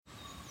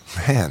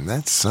Man,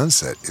 that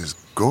sunset is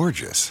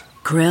gorgeous.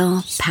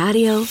 Grill,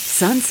 patio,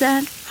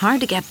 sunset.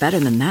 Hard to get better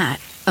than that.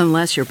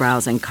 Unless you're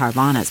browsing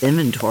Carvana's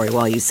inventory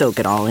while you soak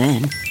it all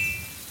in.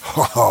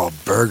 Oh,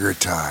 burger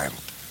time.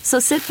 So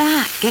sit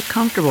back, get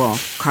comfortable.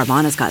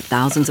 Carvana's got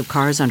thousands of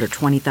cars under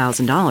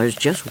 $20,000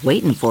 just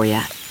waiting for you.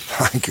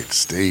 I could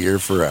stay here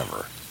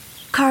forever.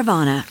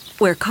 Carvana,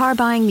 where car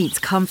buying meets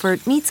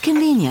comfort meets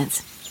convenience.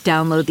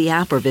 Download the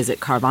app or visit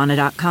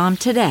Carvana.com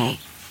today.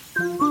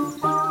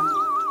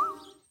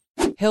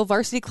 Hill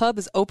Varsity Club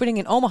is opening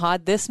in Omaha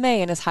this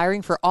May and is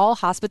hiring for all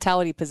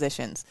hospitality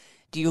positions.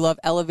 Do you love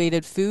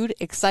elevated food,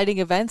 exciting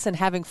events, and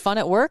having fun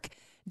at work?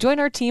 Join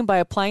our team by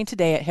applying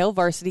today at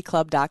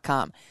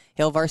hillvarsityclub.com.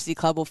 Hill Varsity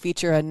Club will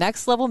feature a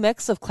next-level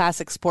mix of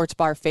classic sports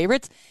bar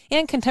favorites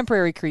and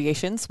contemporary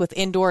creations with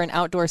indoor and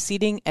outdoor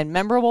seating and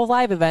memorable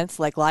live events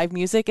like live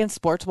music and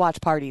sports watch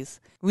parties.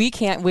 We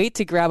can't wait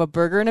to grab a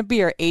burger and a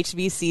beer at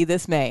HVC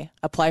this May.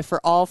 Apply for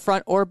all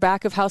front or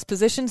back of house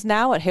positions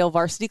now at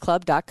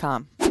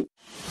hillvarsityclub.com.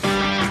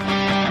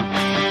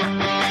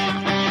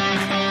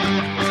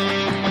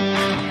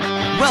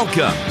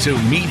 Welcome to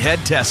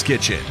Meathead Test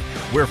Kitchen,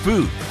 where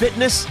food,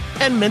 fitness,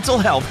 and mental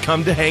health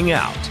come to hang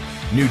out.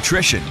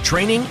 Nutrition,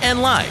 training,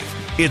 and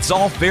life. It's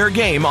all fair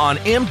game on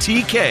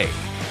MTK.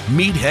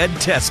 Meathead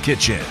Test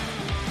Kitchen.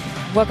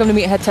 Welcome to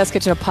Meathead Test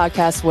Kitchen, a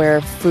podcast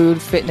where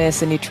food,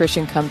 fitness, and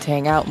nutrition come to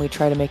hang out, and we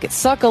try to make it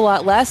suck a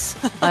lot less.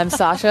 I'm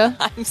Sasha.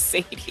 I'm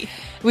Sadie.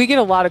 We get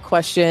a lot of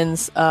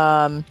questions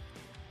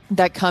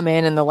that come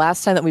in, and the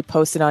last time that we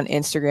posted on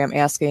Instagram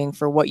asking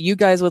for what you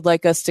guys would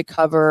like us to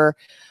cover,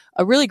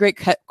 a really great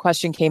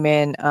question came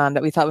in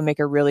that we thought would make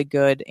a really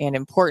good and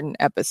important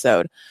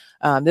episode.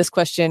 This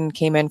question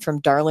came in from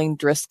Darling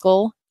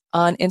Driscoll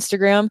on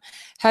Instagram.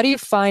 How do you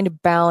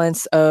find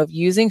balance of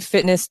using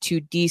fitness to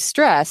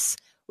de-stress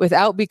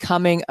without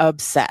becoming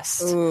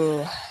obsessed?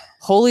 Ooh.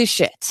 Holy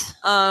shit.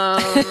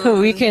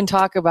 We can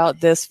talk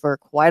about this for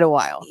quite a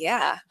while.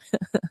 Yeah.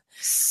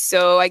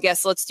 So I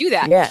guess let's do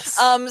that. Yes.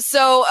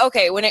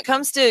 Okay, when it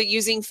comes to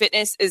using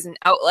fitness as an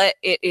outlet,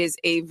 it is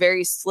a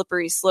very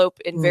slippery slope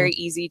and very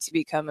easy to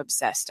become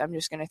obsessed. I'm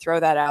just going to throw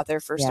that out there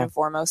first and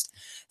foremost.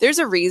 There's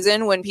a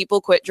reason when people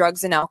quit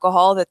drugs and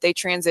alcohol that they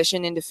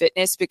transition into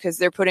fitness, because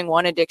they're putting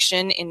one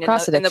addiction in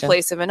the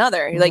place of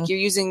another. Like you're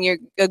using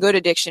a good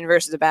addiction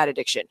versus a bad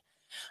addiction.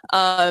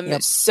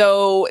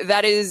 So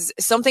that is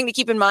something to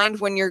keep in mind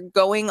when you're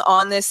going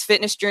on this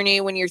fitness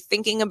journey, when you're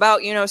thinking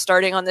about,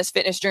 starting on this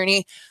fitness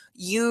journey.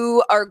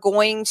 You are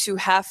going to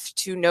have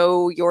to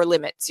know your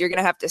limits. You're going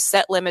to have to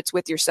set limits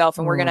with yourself,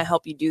 and we're going to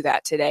help you do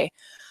that today.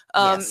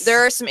 There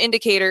are some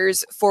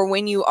indicators for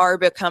when you are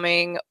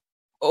becoming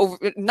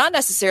not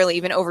necessarily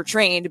even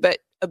overtrained, but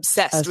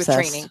obsessed with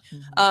training.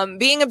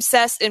 Being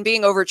obsessed and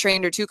being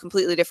overtrained are two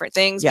completely different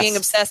things. Being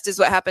obsessed is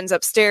what happens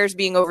upstairs.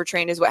 Being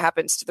overtrained is what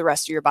happens to the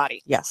rest of your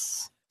body.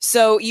 Yes.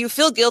 So you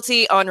feel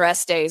guilty on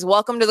rest days.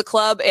 Welcome to the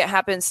club. It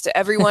happens to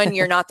everyone.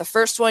 You're not the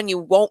first one. You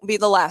won't be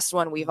the last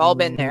one. We've all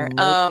been there.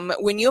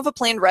 When you have a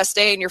planned rest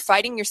day and you're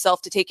fighting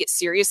yourself to take it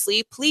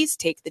seriously, please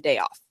take the day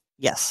off.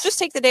 Yes. Just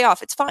take the day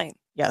off. It's fine.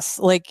 Yes.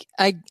 Like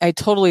I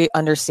totally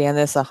understand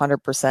this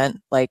 100%.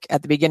 Like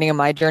at the beginning of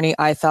my journey,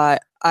 I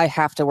thought I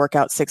have to work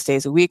out 6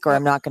 days a week or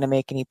I'm not going to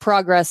make any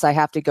progress. I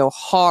have to go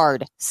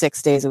hard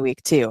 6 days a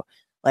week too.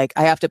 Like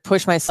I have to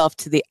push myself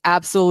to the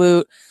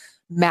absolute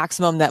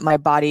maximum that my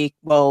body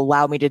will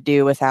allow me to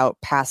do without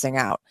passing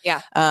out.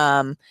 Yeah.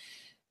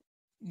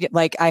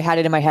 Like I had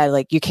it in my head,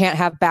 like you can't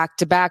have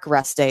back-to-back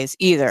rest days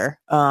either.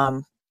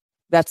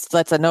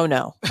 That's a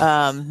no-no.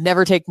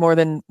 Never take more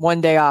than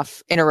one day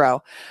off in a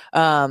row.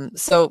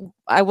 So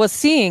I was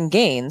seeing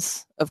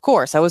gains, of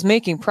course. I was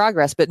making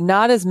progress, but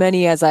not as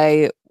many as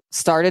I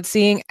started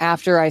seeing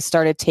after I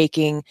started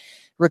taking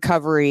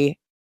recovery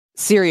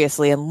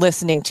seriously and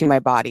listening to my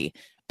body,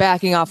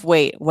 backing off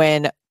weight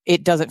when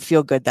it doesn't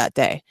feel good that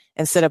day,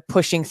 instead of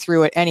pushing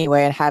through it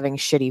anyway and having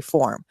shitty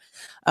form.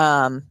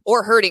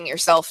 Or hurting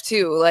yourself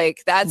too.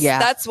 Like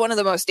that's one of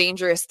the most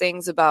dangerous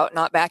things about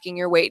not backing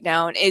your weight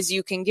down is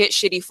you can get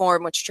shitty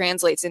form, which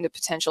translates into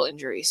potential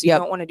injury. So you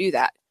don't want to do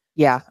that.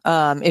 Yeah.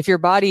 If your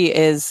body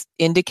is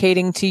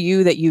indicating to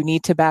you that you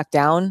need to back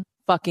down,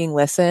 fucking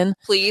listen.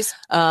 Please.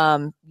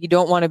 You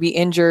don't want to be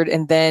injured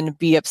and then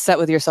be upset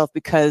with yourself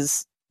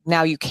because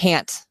now you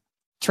can't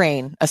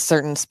train a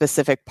certain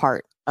specific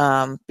part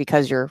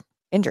because you're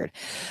injured.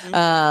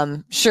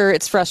 Sure,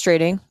 it's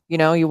frustrating.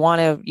 You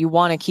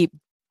want to keep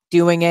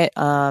doing it.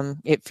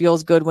 It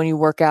feels good when you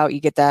work out.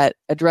 You get that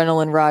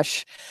adrenaline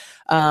rush,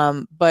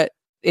 but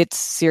it's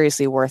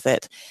seriously worth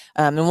it.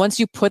 And once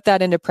you put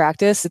that into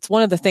practice, it's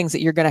one of the things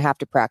that you're going to have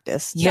to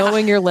practice.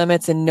 Knowing your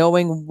limits and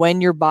knowing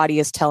when your body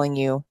is telling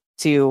you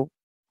to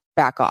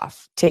back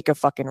off, take a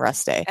fucking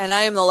rest day. And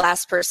I am the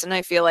last person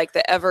I feel like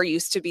that ever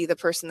used to be the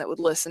person that would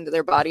listen to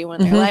their body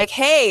when they're like,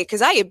 hey,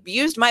 because I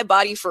abused my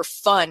body for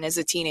fun as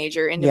a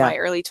teenager into my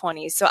early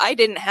 20s. So I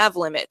didn't have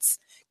limits.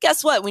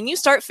 Guess what? When you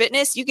start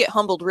fitness, you get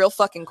humbled real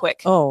fucking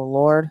quick. Oh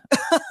Lord.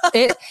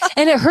 It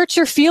hurts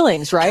your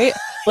feelings, right?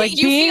 Like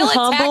you being feel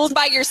humbled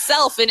attacked by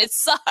yourself, and it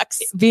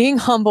sucks. Being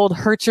humbled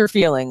hurts your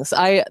feelings.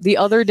 The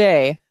other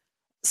day,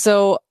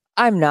 so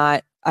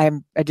I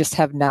just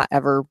have not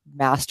ever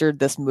mastered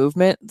this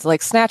movement. It's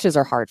like snatches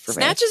are hard for me.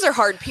 Snatches are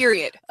hard,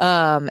 period.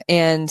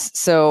 And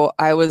so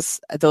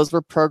those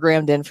were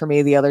programmed in for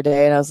me the other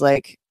day, and I was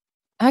like,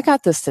 I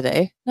got this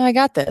today. No, I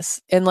got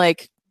this. And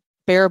like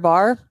bare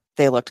bar,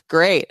 they looked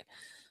great.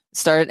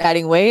 Started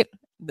adding weight,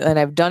 and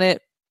I've done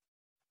it.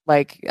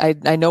 Like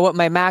I know what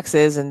my max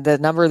is, and the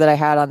number that I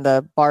had on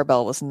the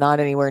barbell was not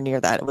anywhere near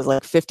that. It was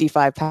like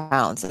 55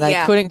 pounds, and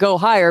I couldn't go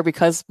higher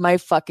because my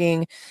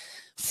fucking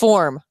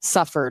form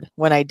suffered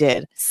when I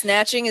did.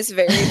 Snatching is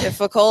very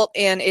difficult,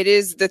 and it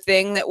is the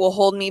thing that will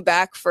hold me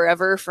back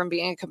forever from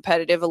being a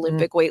competitive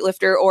Olympic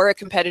weightlifter or a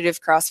competitive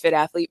CrossFit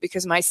athlete,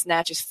 because my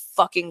snatch is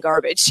fucking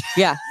garbage.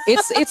 Yeah,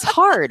 it's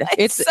hard.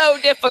 It's so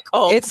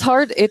difficult. It's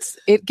hard.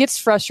 It gets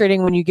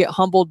frustrating when you get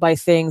humbled by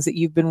things that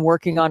you've been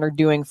working on or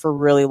doing for a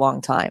really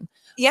long time.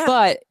 Yeah.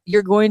 But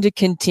you're going to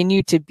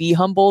continue to be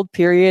humbled,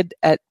 period,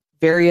 at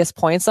various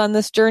points on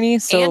this journey.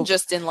 So, and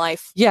just in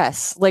life.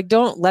 Yes. Like,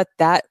 don't let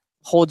that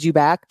hold you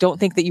back. Don't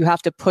think that you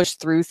have to push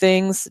through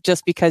things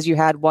just because you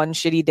had one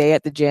shitty day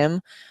at the gym.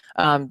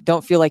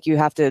 Don't feel like you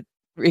have to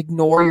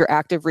ignore your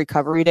active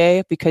recovery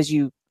day because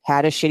you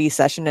had a shitty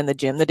session in the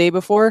gym the day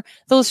before.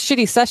 Those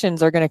shitty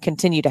sessions are going to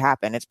continue to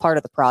happen. It's part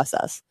of the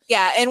process.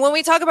 Yeah. And when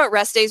we talk about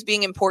rest days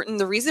being important,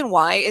 the reason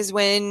why is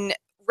when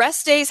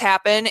rest days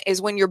happen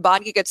is when your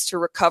body gets to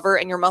recover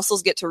and your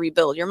muscles get to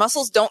rebuild. Your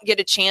muscles don't get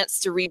a chance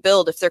to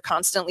rebuild if they're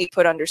constantly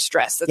put under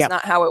stress. That's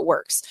not how it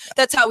works.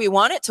 That's how we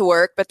want it to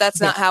work, but that's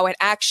not how it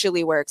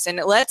actually works. And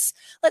let's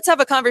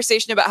have a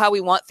conversation about how we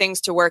want things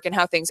to work and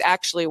how things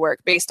actually work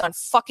based on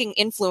fucking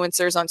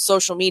influencers on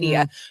social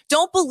media.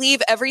 Don't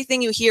believe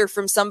everything you hear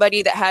from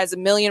somebody that has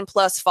 1 million+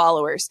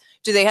 followers.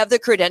 Do they have the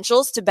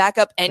credentials to back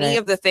up any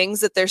of the things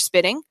that they're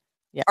spitting?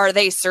 Are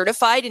they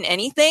certified in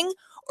anything?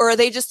 Or are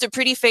they just a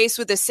pretty face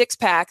with a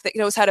 6-pack that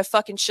knows how to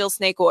fucking shill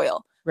snake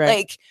oil? Right.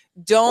 Like,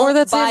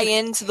 don't buy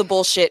into the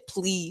bullshit,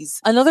 please.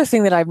 Another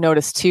thing that I've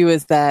noticed too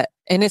is that,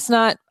 and it's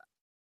not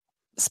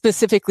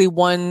specifically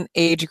one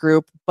age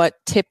group, but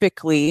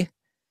typically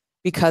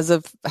because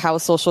of how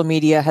social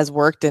media has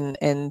worked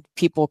and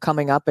people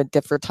coming up at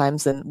different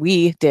times than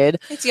we did.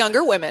 It's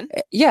younger women.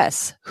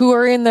 Yes. Who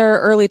are in their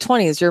early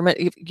 20s.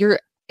 You're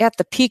at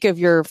the peak of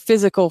your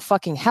physical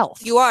fucking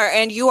health. You are,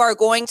 and you are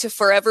going to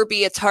forever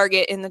be a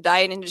target in the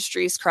diet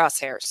industry's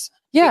crosshairs.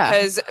 Yeah.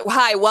 Because,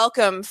 hi,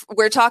 welcome.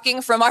 We're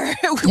talking from our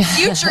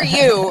future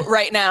you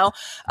right now.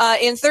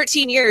 In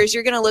 13 years,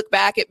 you're going to look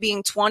back at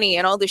being 20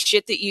 and all the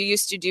shit that you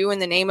used to do in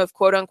the name of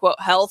quote unquote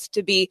health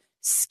to be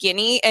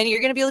skinny. And you're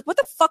going to be like, what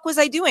the fuck was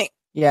I doing?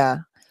 Yeah.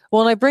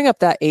 Well, and I bring up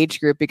that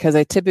age group because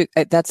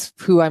that's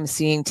who I'm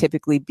seeing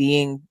typically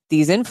being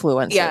these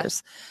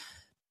influencers. Yeah.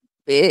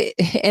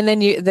 And then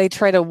they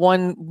try to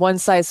one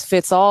size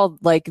fits all,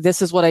 like,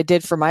 this is what I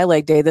did for my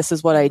leg day, this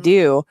is what I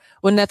do,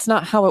 when that's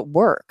not how it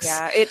works.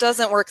 Yeah, it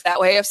doesn't work that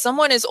way. If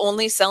someone is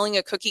only selling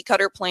a cookie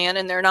cutter plan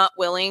and they're not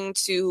willing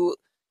to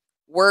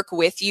work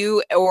with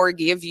you or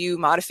give you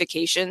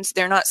modifications,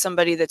 they're not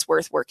somebody that's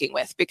worth working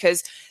with,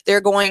 because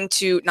they're going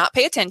to not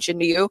pay attention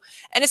to you.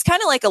 And it's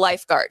kind of like a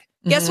lifeguard.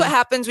 Guess what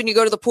happens when you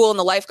go to the pool and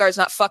the lifeguard's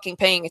not fucking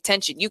paying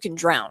attention? You can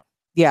drown.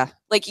 Yeah.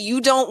 Like, you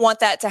don't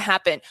want that to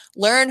happen.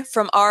 Learn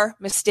from our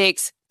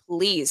mistakes,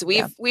 please.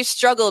 We've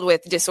struggled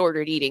with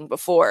disordered eating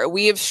before.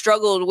 We have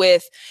struggled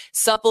with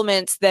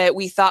supplements that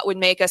we thought would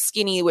make us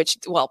skinny, which,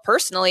 well,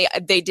 personally,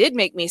 they did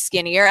make me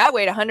skinnier. I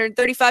weighed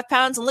 135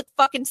 pounds and looked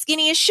fucking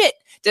skinny as shit.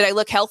 Did I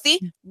look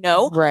healthy?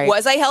 No. Right.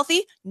 Was I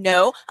healthy?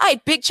 No. I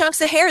had big chunks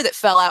of hair that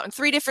fell out in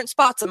 3 different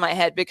spots on my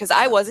head because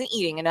I wasn't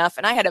eating enough,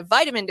 and I had a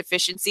vitamin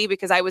deficiency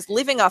because I was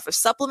living off of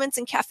supplements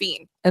and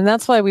caffeine. And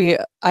that's why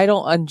I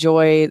don't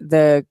enjoy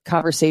the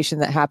conversation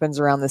that happens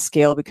around the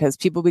scale, because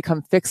people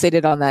become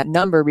fixated on that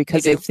number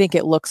because they think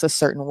it looks a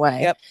certain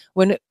way. Yep.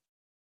 When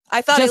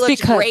I thought I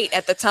looked great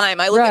at the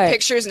time. I look at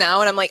pictures now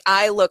and I'm like,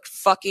 I looked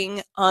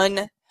fucking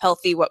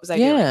unhealthy. What was I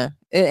doing? Yeah.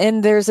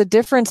 And there's a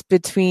difference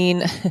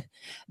between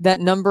that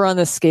number on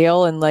the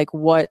scale and like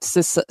what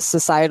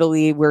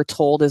societally we're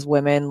told as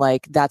women,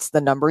 like that's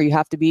the number you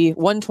have to be.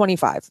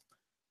 125.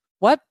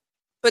 What?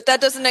 But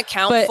that doesn't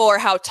account for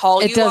how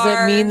tall you are. It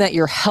doesn't mean that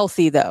you're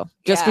healthy, though.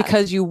 Just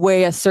because you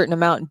weigh a certain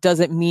amount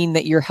doesn't mean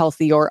that you're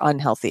healthy or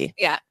unhealthy.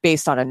 Yeah.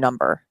 Based on a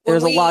number.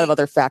 There's a lot of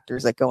other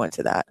factors that go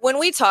into that. When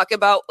we talk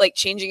about like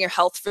changing your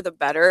health for the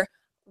better,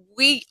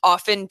 we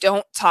often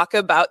don't talk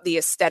about the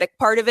aesthetic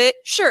part of it.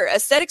 Sure,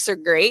 aesthetics are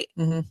great.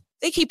 Mm-hmm.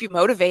 They keep you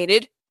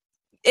motivated.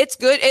 It's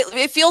good.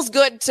 It feels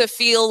good to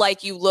feel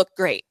like you look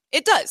great.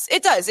 It does.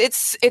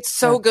 It's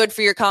so good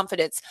for your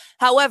confidence.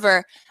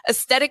 However,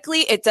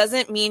 aesthetically, it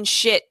doesn't mean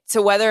shit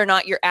to whether or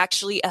not you're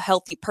actually a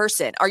healthy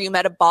person. Are you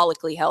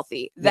metabolically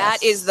healthy? Yes.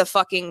 That is the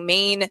fucking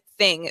main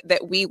thing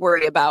that we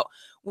worry about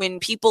when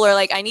people are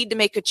like, I need to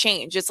make a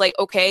change. It's like,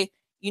 okay,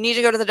 you need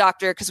to go to the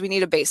doctor because we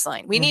need a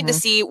baseline. We need to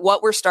see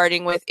what we're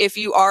starting with. If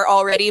you are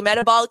already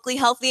metabolically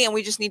healthy and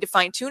we just need to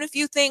fine tune a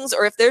few things,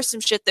 or if there's some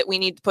shit that we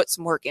need to put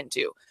some work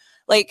into.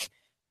 Like,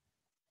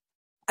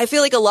 I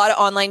feel like a lot of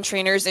online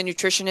trainers and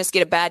nutritionists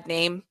get a bad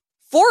name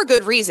for a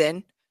good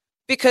reason,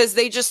 because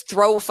they just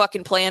throw a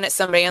fucking plan at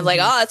somebody and like,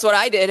 oh, that's what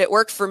I did. It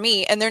worked for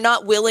me. And they're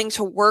not willing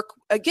to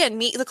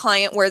meet the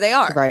client where they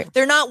are. Right.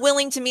 They're not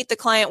willing to meet the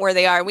client where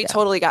they are. And we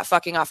totally got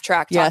fucking off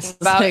track talking Yes.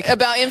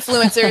 about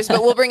influencers,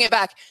 but we'll bring it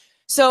back.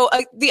 So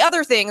the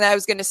other thing that I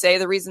was going to say,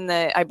 the reason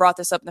that I brought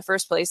this up in the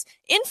first place,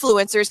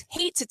 influencers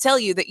hate to tell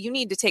you that you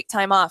need to take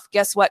time off.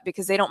 Guess what?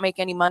 Because they don't make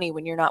any money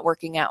when you're not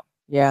working out.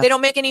 Yeah. They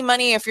don't make any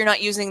money if you're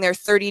not using their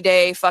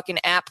 30-day fucking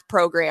app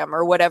program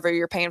or whatever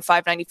you're paying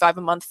 $5.95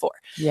 a month for.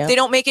 Yeah. They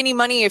don't make any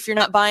money if you're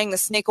not buying the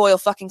snake oil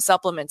fucking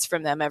supplements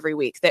from them every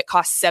week that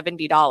cost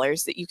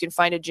 $70 that you can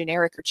find a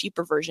generic or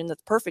cheaper version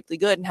that's perfectly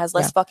good and has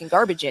less fucking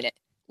garbage in it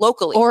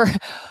locally.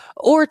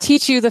 Or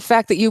teach you the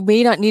fact that you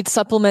may not need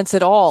supplements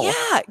at all.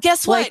 Yeah.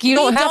 Guess what? Like, you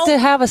don't have to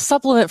have a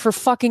supplement for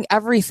fucking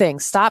everything.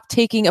 Stop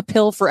taking a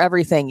pill for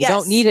everything. You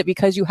don't need it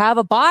because you have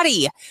a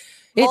body.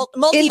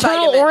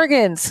 Internal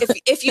organs.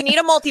 if you need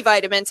a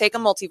multivitamin, take a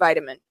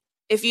multivitamin.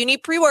 If you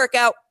need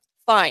pre-workout,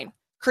 fine.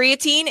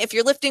 Creatine, if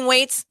you're lifting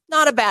weights,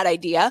 not a bad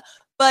idea.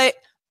 But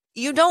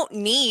you don't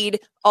need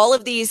all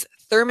of these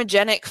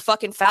thermogenic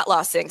fucking fat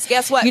loss things.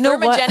 Guess what?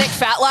 Thermogenic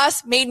fat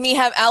loss made me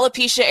have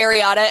alopecia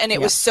areata, and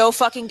it was so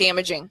fucking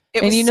damaging.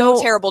 It was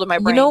so terrible to my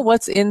brain. You know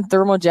what's in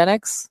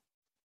thermogenics?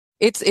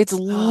 It's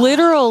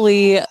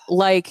literally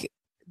like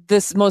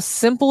this most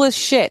simplest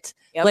shit.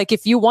 Yep. Like,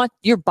 if you want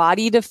your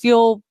body to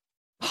feel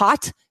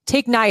hot,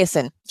 take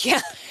niacin. Yeah.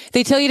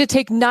 They tell you to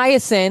take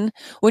niacin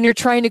when you're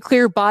trying to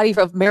clear your body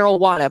of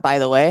marijuana, by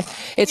the way.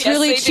 It's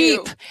really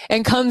cheap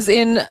and comes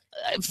in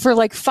for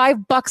like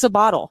 $5 a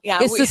bottle. Yeah,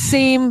 it's the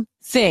same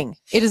thing.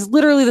 It is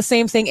literally the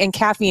same thing, and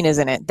caffeine is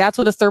in it. That's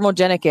what a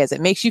thermogenic is.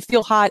 It makes you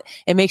feel hot.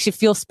 It makes you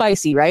feel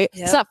spicy, right?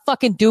 Yep. It's not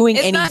fucking doing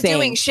anything. It's not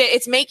doing shit.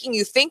 It's making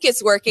you think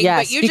it's working,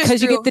 yes, but you because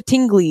just you get the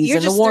tinglies you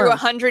and just the warmth.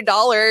 threw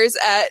 $100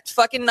 at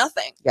fucking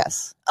nothing.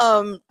 Yes.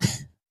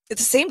 The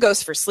same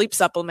goes for sleep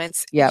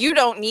supplements. Yep. You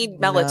don't need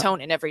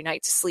melatonin every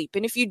night to sleep.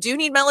 And if you do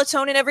need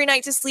melatonin every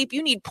night to sleep,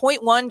 you need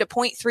 0.1 to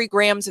 0.3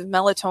 grams of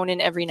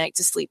melatonin every night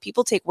to sleep.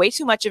 People take way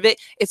too much of it.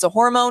 It's a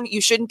hormone.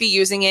 You shouldn't be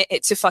using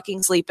it to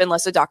fucking sleep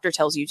unless a doctor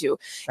tells you to.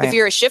 Right. If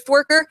you're a shift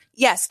worker,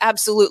 yes,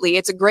 absolutely.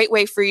 It's a great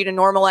way for you to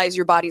normalize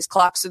your body's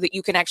clock so that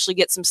you can actually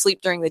get some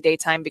sleep during the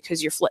daytime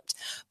because you're flipped.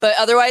 But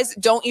otherwise,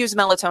 don't use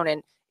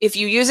melatonin. If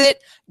you use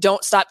it,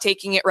 don't stop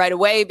taking it right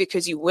away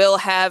because you will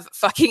have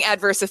fucking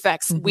adverse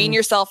effects. Wean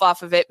yourself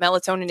off of it.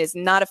 Melatonin is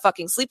not a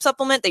fucking sleep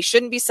supplement. They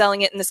shouldn't be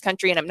selling it in this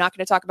country, and I'm not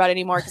going to talk about it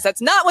anymore because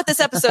that's not what this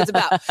episode's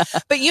about.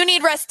 But you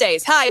need rest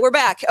days. Hi, we're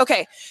back.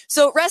 Okay,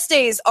 so rest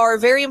days are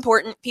very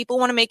important. People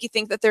want to make you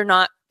think that they're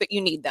not, but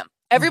you need them.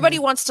 Everybody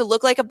wants to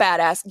look like a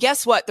badass.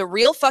 Guess what? The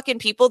real fucking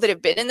people that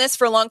have been in this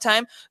for a long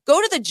time, go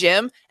to the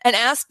gym and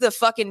ask the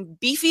fucking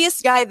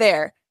beefiest guy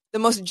there, the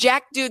most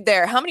jacked dude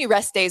there, how many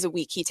rest days a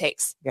week he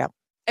takes. Yeah.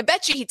 I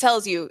bet you he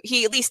tells you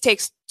he at least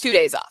takes 2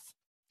 days off.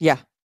 Yeah.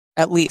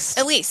 At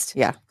least.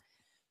 Yeah.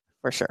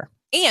 For sure.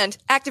 And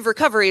active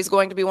recovery is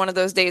going to be one of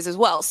those days as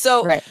well.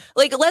 So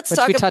like, let's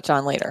touch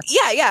on later.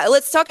 Yeah.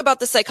 Let's talk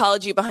about the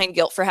psychology behind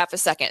guilt for half a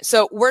second.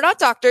 So we're not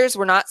doctors.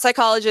 We're not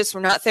psychologists.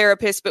 We're not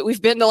therapists, but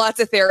we've been to lots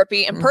of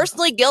therapy. And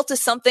personally, guilt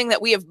is something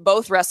that we have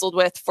both wrestled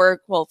with for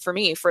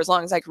me, for as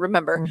long as I can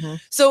remember.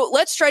 So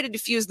let's try to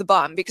diffuse the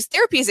bomb because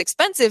therapy is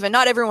expensive and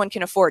not everyone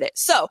can afford it.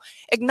 So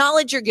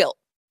acknowledge your guilt.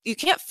 You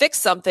can't fix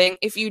something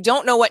if you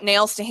don't know what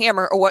nails to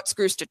hammer or what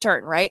screws to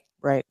turn, right?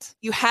 Right.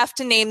 You have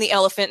to name the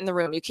elephant in the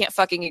room. You can't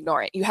fucking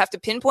ignore it. You have to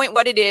pinpoint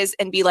what it is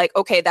and be like,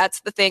 okay, that's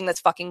the thing that's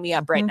fucking me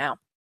up right now.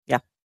 Yeah.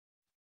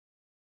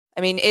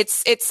 I mean, it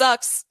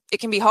sucks.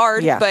 It can be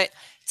hard, but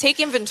take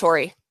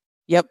inventory.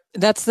 Yep.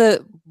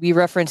 We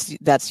referenced,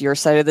 that's your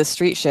side of the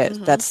street shit.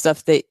 That's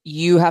stuff that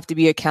you have to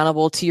be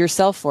accountable to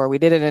yourself for. We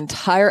did an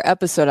entire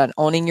episode on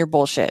owning your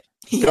bullshit.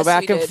 Go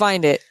back and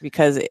find it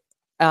because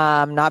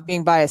not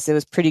being biased, it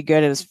was pretty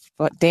good. It was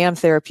damn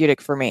therapeutic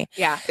for me.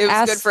 Yeah, it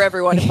was good for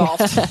everyone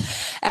involved.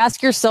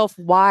 Ask yourself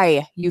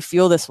why you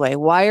feel this way.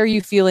 Why are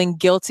you feeling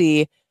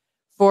guilty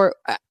for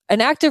an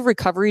active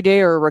recovery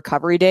day or a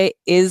recovery day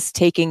is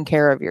taking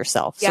care of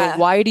yourself. Yeah. So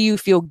why do you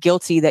feel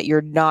guilty that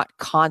you're not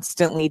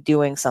constantly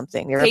doing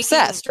something? You're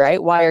obsessed,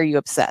 right? Why are you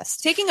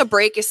obsessed? Taking a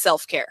break is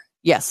self-care.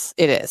 Yes,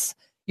 it is.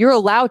 You're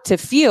allowed to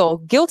feel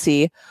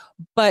guilty,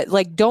 but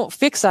like, don't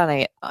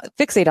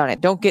fixate on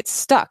it. Don't get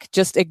stuck.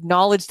 Just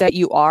acknowledge that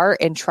you are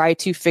and try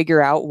to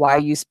figure out why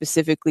you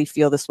specifically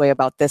feel this way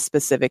about this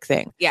specific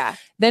thing. Yeah.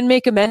 Then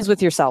make amends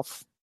with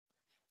yourself.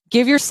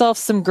 Give yourself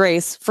some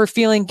grace for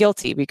feeling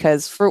guilty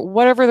because for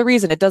whatever the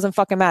reason, it doesn't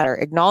fucking matter.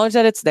 Acknowledge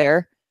that it's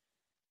there.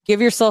 Give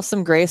yourself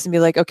some grace and be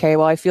like, okay,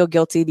 well, I feel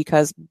guilty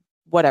because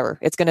whatever.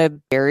 It's going to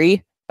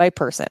vary by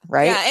person,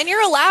 right? Yeah, and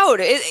you're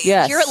allowed.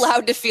 Yes. You're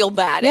allowed to feel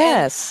bad.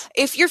 Yes.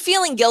 And if you're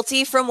feeling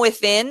guilty from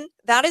within,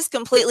 that is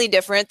completely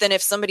different than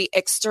if somebody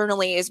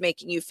externally is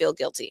making you feel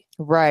guilty.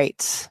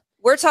 Right.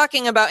 We're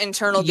talking about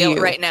internal guilt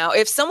You. right now.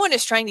 If someone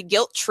is trying to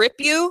guilt trip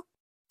you,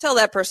 tell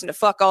that person to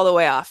fuck all the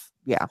way off.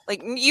 Yeah.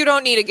 Like, you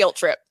don't need a guilt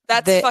trip.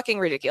 That's fucking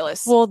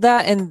ridiculous. Well,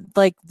 that, and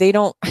like they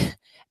don't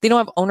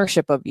have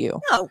ownership of you.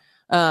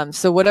 No.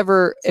 So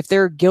whatever, if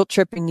they're guilt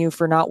tripping you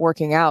for not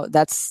working out,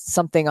 that's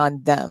something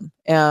on them.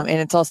 And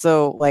it's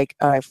also like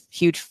a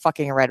huge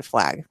fucking red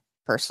flag,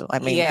 personally. I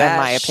mean, in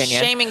my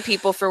opinion. Shaming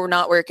people for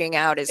not working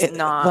out is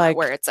not like,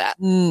 where it's at.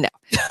 No.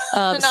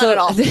 Not so at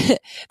all.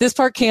 This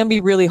part can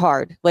be really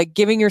hard. Like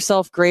giving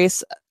yourself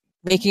grace,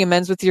 making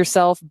amends with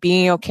yourself,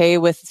 being okay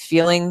with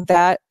feeling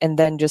that, and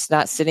then just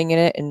not sitting in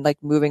it and like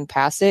moving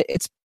past it.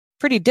 It's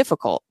pretty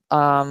difficult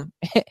in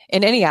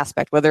any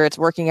aspect, whether it's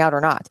working out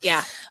or not.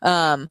 Yeah.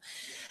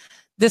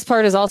 This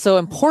part is also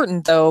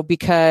important though,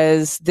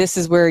 because this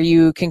is where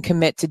you can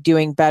commit to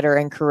doing better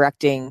and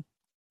correcting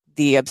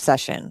the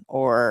obsession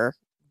or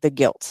the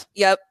guilt.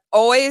 Yep.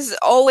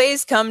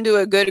 Always come to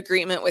a good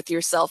agreement with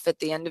yourself at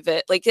the end of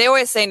it. Like they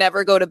always say,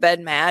 never go to bed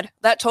mad.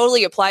 That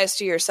totally applies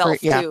to yourself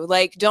too.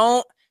 Like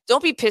don't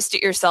be pissed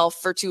at yourself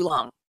for too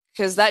long,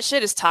 because that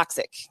shit is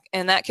toxic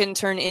and that can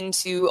turn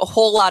into a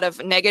whole lot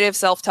of negative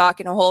self-talk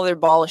and a whole other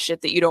ball of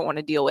shit that you don't want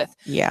to deal with.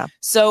 Yeah.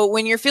 So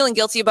when you're feeling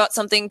guilty about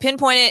something,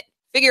 pinpoint it,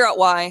 figure out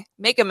why,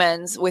 make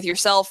amends with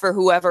yourself or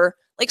whoever.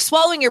 Like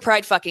swallowing your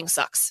pride fucking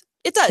sucks.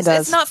 It does.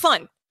 It's not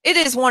fun. It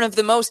is one of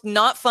the most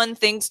not fun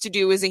things to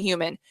do as a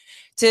human,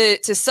 to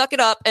suck it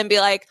up and be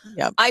like,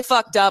 I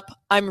fucked up.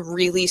 I'm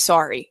really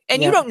sorry.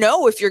 And you don't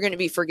know if you're going to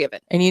be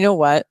forgiven. And you know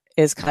what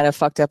is kind of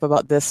fucked up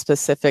about this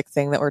specific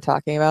thing that we're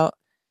talking about?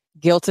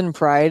 Guilt and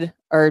pride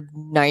are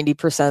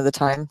 90% of the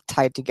time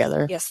tied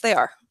together. Yes, they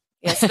are.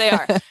 Yes, they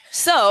are.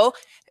 So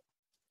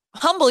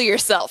humble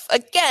yourself.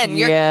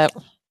 Again,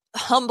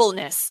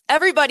 humbleness.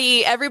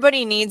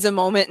 Everybody needs a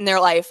moment in their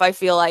life, I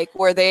feel like,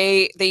 where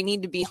they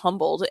need to be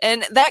humbled.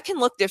 And that can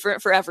look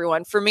different for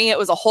everyone. For me, it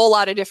was a whole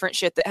lot of different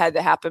shit that had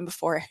to happen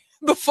before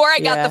I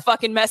got the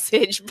fucking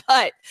message,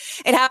 but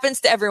it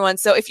happens to everyone.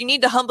 So if you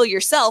need to humble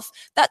yourself,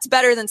 that's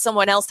better than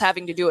someone else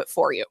having to do it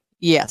for you.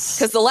 Yes.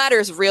 Because the latter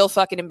is real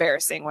fucking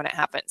embarrassing when it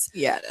happens.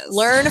 Yeah, it is.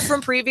 Learn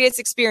from previous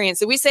experience.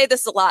 And we say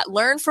this a lot.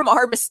 Learn from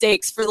our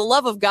mistakes, for the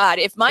love of God.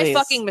 If my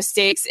fucking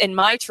mistakes and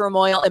my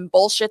turmoil and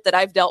bullshit that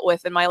I've dealt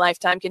with in my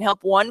lifetime can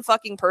help one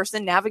fucking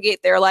person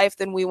navigate their life,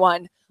 then we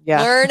won.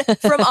 Yeah. Learn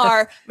from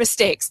our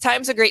mistakes.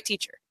 Time's a great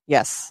teacher.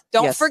 Yes.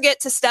 Don't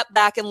forget to step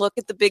back and look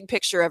at the big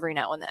picture every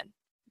now and then.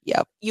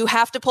 Yep. You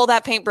have to pull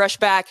that paintbrush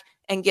back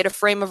and get a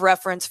frame of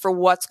reference for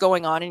what's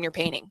going on in your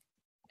painting.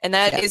 And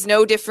that is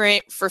no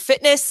different for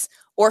fitness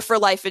or for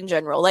life in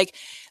general. Like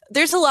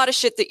there's a lot of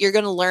shit that you're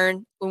going to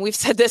learn, when we've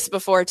said this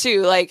before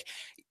too, like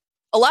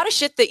a lot of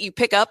shit that you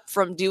pick up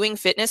from doing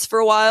fitness for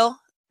a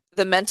while,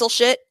 the mental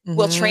shit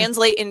will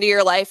translate into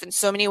your life in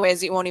so many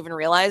ways that you won't even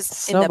realize.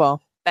 Snowball. In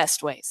the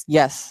best ways.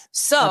 Yes.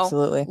 So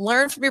absolutely.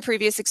 Learn from your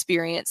previous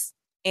experience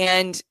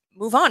and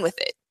move on with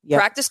it. Yep.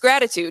 Practice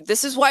gratitude.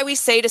 This is why we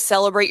say to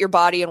celebrate your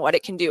body and what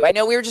it can do. I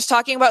know we were just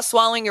talking about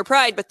swallowing your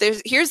pride, but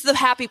here's the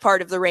happy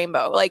part of the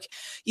rainbow. Like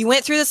you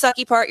went through the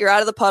sucky part, you're out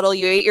of the puddle,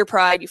 you ate your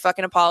pride, you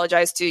fucking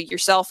apologize to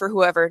yourself or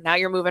whoever. Now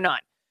you're moving on.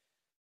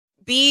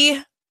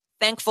 Be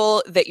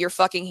thankful that you're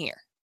fucking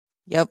here.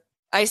 Yep.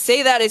 I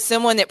say that as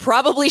someone that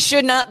probably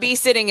should not be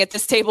sitting at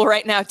this table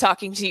right now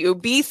talking to you.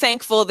 Be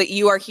thankful that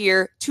you are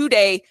here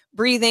today,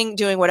 breathing,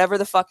 doing whatever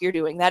the fuck you're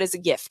doing. That is a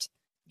gift.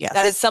 Yes.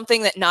 That is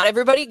something that not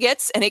everybody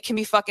gets, and it can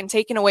be fucking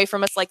taken away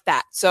from us like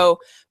that. So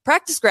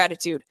practice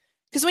gratitude.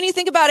 Because when you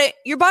think about it,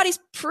 your body's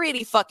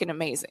pretty fucking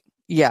amazing.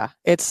 Yeah,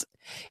 it's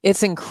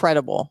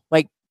incredible.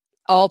 Like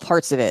all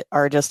parts of it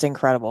are just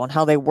incredible and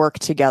how they work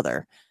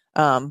together.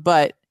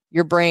 But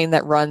your brain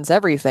that runs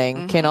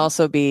everything can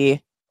also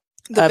be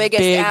the biggest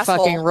big asshole.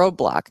 Fucking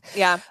roadblock.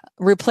 Yeah.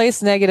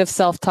 Replace negative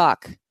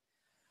self-talk.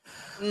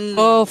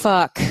 Oh,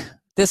 fuck.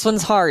 This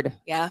one's hard.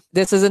 Yeah.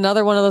 This is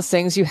another one of those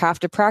things you have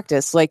to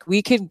practice. Like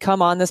we could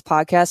come on this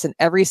podcast and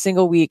every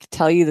single week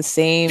tell you the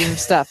same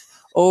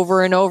stuff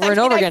over and over and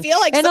over again.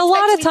 Like and a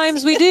lot of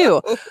times we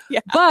do.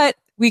 Yeah. But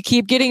we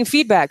keep getting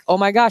feedback. Oh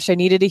my gosh, I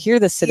needed to hear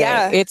this today.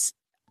 Yeah.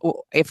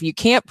 If you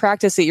can't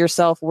practice it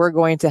yourself, we're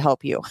going to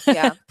help you.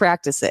 Yeah.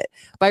 Practice it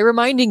by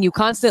reminding you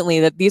constantly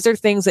that these are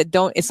things that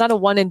it's not a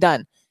one and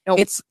done. Nope.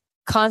 It's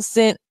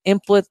constant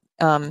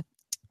implementation.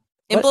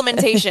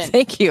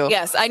 Thank you.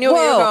 Yes, I knew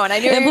where you were going. I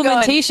knew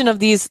implementation of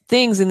these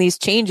things and these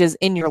changes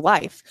in your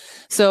life.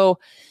 So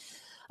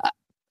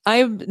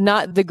I'm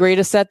not the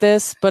greatest at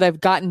this, but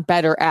I've gotten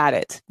better at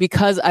it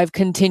because I've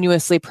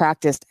continuously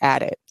practiced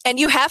at it. And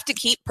you have to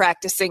keep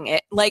practicing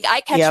it. Like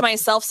I catch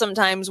myself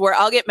sometimes where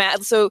I'll get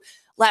mad. So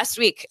last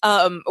week,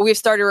 we've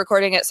started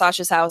recording at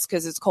Sasha's house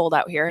because it's cold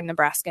out here in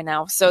Nebraska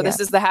now. So this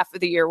is the half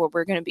of the year where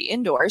we're going to be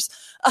indoors.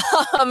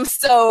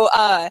 So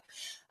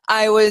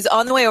I was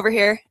on the way over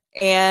here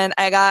and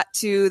I got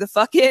to the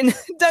fucking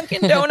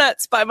Dunkin'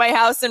 Donuts by my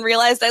house and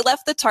realized I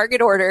left the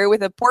Target order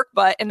with a pork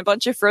butt and a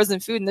bunch of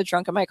frozen food in the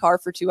trunk of my car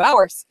for 2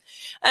 hours.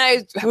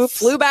 And I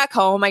flew back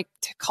home. I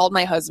called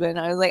my husband.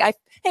 I was like,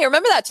 hey,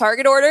 remember that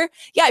Target order?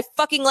 Yeah, I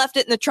fucking left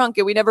it in the trunk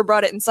and we never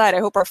brought it inside. I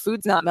hope our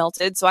food's not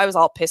melted. So I was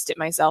all pissed at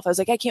myself. I was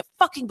like, I can't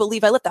fucking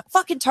believe I left that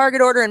fucking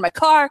Target order in my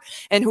car.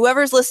 And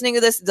whoever's listening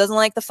to this doesn't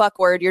like the fuck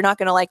word. You're not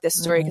going to like this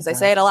story because I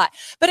say it a lot.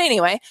 But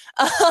anyway,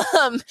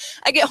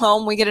 I get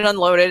home, we get it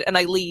unloaded, and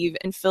I leave.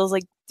 And Phil's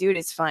like, dude,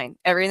 it's fine.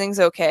 Everything's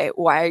okay.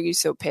 Why are you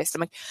so pissed?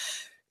 I'm like,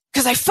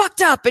 because I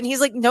fucked up. And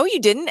he's like, no, you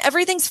didn't.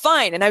 Everything's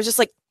fine. And I was just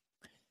like,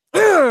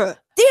 damn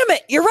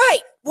it, you're right.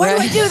 Why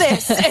do I do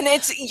this? And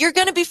you're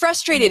going to be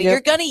frustrated. Yep.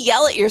 You're going to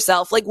yell at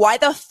yourself. Like, why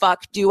the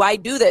fuck do I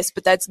do this?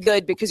 But that's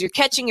good because you're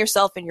catching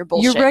yourself in your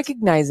bullshit. You're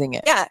recognizing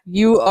it. Yeah.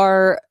 You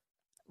are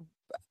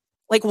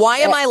like, why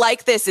am I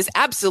like this is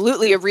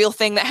absolutely a real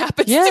thing that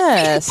happens to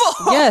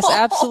people. Yes,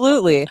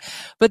 absolutely.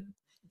 But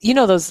you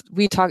know,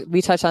 we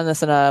touched on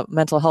this in a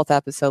mental health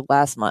episode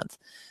last month,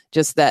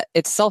 just that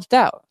it's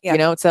self-doubt. Yeah. You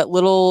know, it's that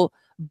little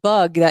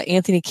bug, that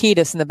Anthony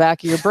Kiedis in the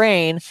back of your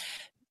brain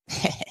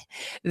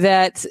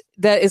that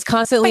is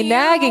constantly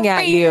nagging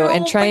at you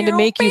and trying to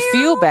make you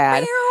feel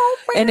bad.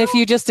 And if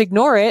you just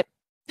ignore it,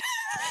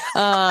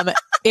 over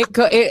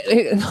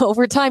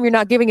time, you're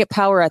not giving it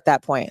power at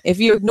that point. If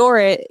you ignore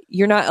it,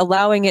 you're not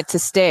allowing it to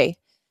stay.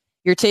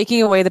 You're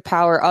taking away the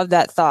power of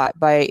that thought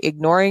by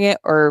ignoring it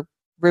or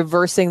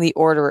reversing the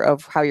order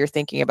of how you're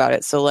thinking about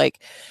it. So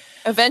like,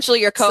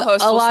 eventually your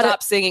co-host will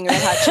stop singing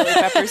Red Hot Chili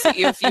Peppers at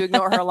you if you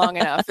ignore her long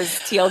enough, is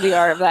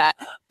TLDR of that.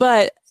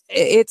 But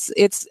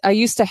I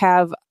used to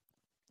have,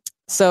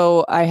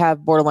 so I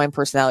have borderline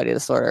personality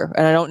disorder,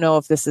 and I don't know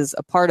if this is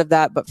a part of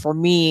that, but for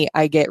me,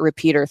 I get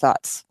repeater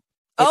thoughts.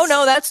 Oh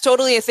no, that's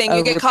totally a thing.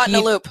 You get caught in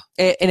a loop.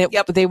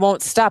 They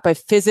won't stop. I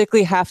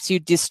physically have to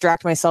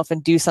distract myself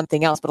and do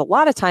something else, but a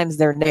lot of times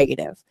they're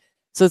negative.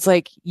 So it's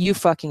like, you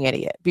fucking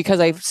idiot,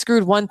 because I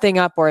screwed one thing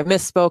up or I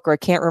misspoke or I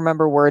can't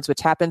remember words, which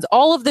happens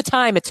all of the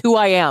time. It's who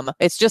I am.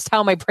 It's just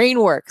how my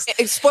brain works.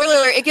 Spoiler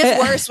alert, it gets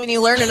worse when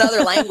you learn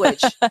another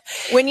language.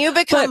 When you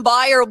become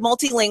bi or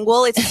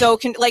multilingual, it's so,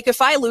 like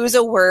if I lose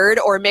a word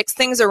or mix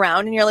things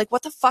around and you're like,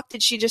 what the fuck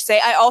did she just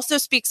say? I also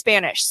speak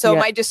Spanish. So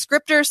my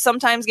descriptors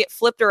sometimes get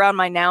flipped around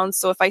my nouns.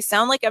 So if I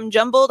sound like I'm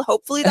jumbled,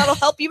 hopefully that'll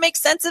help you make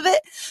sense of it.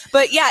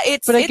 But yeah,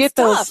 I get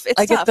tough.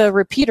 I get the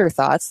repeater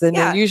thoughts, then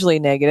they're usually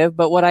negative.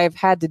 But what I've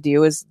had to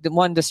do is,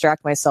 one,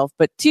 distract myself,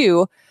 but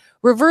two,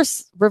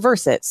 reverse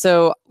it.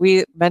 So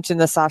we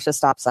mentioned the Sasha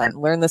stop sign.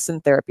 Learn this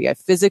in therapy. I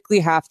physically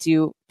have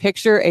to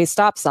picture a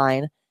stop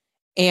sign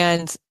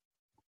and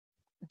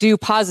do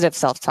positive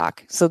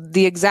self-talk. So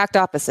the exact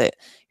opposite.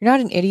 You're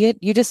not an idiot.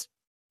 You just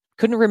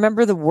couldn't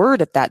remember the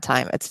word at that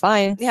time. It's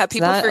fine. Yeah,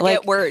 people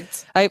forget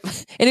words. And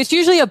it's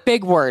usually a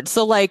big word.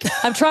 So like,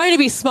 I'm trying to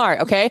be smart,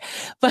 okay?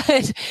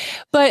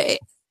 But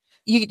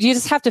you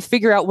just have to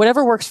figure out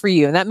whatever works for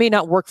you. And that may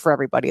not work for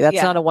everybody.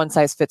 That's not a one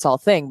size fits all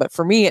thing. But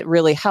for me, it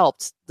really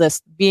helped,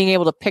 this being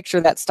able to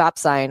picture that stop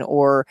sign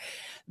or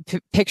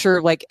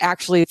picture like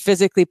actually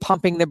physically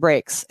pumping the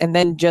brakes, and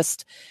then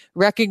just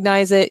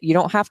recognize it. You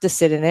don't have to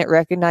sit in it.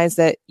 Recognize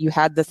that you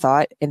had the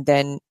thought, and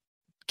then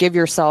give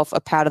yourself a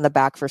pat on the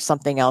back for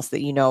something else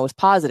that you know is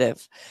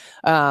positive.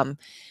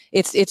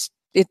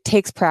 It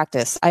takes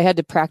practice. I had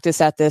to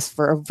practice at this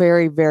for a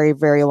very, very,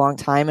 very long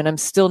time, and I'm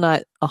still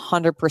not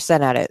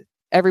 100% at it.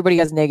 Everybody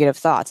has negative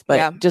thoughts,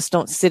 but just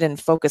don't sit and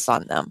focus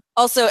on them.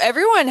 Also,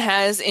 everyone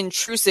has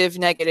intrusive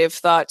negative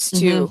thoughts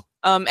too.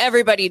 Mm-hmm.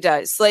 Everybody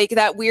does. Like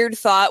that weird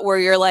thought where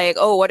you're like,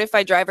 oh, what if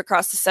I drive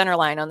across the center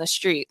line on the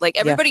street? Like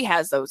everybody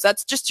has those.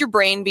 That's just your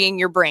brain being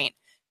your brain.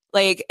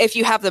 Like if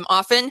you have them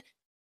often,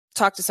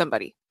 talk to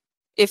somebody.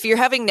 If you're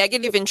having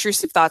negative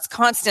intrusive thoughts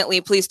constantly,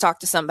 please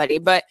talk to somebody.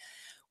 But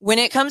when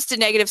it comes to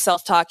negative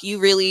self-talk, you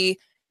really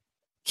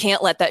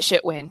can't let that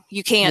shit win.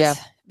 You can't,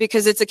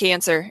 because it's a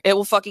cancer. It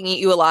will fucking eat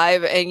you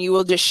alive and you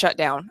will just shut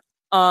down.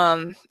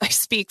 I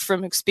speak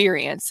from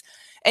experience.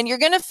 And you're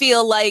going to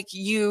feel like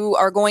you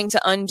are going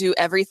to undo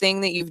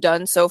everything that you've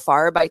done so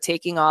far by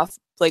taking off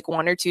like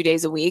 1 or 2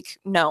 days a week.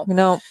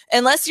 No.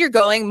 Unless you're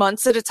going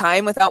months at a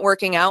time without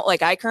working out,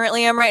 like I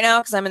currently am right now,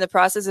 because I'm in the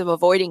process of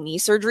avoiding knee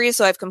surgery.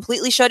 So I've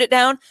completely shut it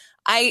down.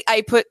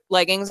 I put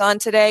leggings on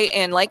today,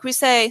 and like we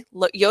say,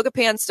 yoga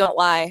pants don't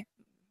lie.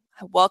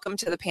 Welcome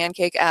to the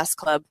Pancake Ass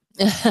Club.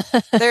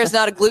 There's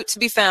not a glute to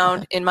be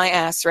found in my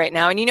ass right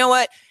now. And you know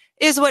what?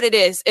 It is what it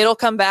is. It'll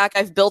come back.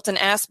 I've built an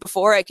ass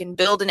before. I can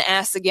build an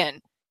ass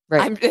again.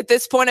 Right. At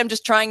this point, I'm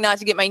just trying not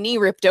to get my knee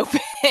ripped open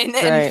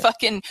and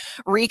fucking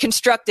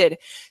reconstructed.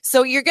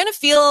 So you're going to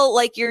feel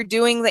like you're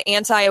doing the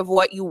anti of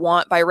what you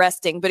want by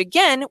resting. But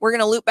again, we're going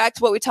to loop back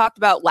to what we talked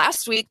about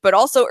last week, but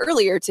also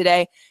earlier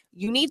today.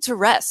 You need to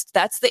rest.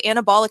 That's the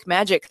anabolic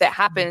magic that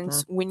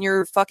happens when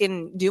you're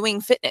fucking doing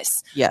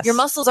fitness. Yes. Your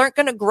muscles aren't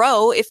going to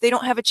grow if they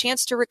don't have a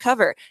chance to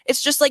recover.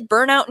 It's just like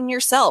burnout in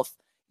yourself.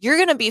 You're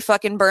going to be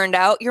fucking burned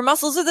out. Your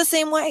muscles are the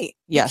same way.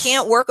 Yes. You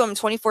can't work them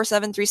 24/7,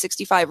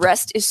 365.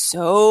 Rest is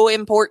so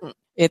important.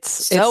 It's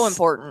so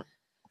important.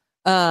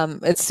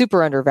 It's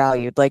super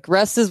undervalued. Like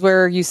rest is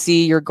where you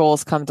see your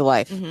goals come to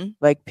life.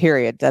 Like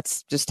period.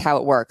 That's just how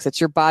it works. It's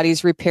your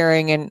body's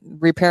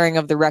repairing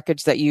of the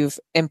wreckage that you've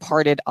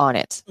imparted on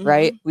it,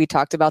 right? We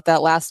talked about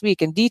that last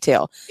week in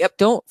detail. Yep.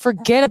 Don't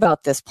forget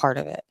about this part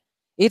of it.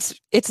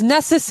 It's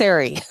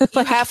necessary.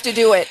 You have to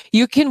do it.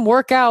 You can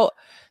work out.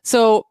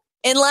 So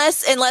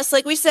Unless,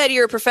 like we said,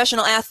 you're a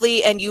professional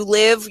athlete and you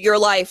live your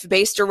life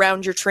based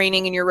around your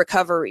training and your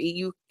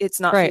recovery, it's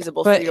not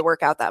feasible for you to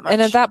work out that much.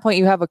 And at that point,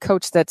 you have a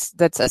coach that's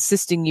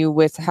assisting you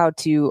with how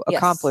to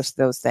accomplish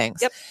those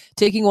things. Yep.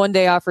 Taking one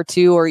day off or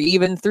 2 or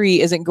even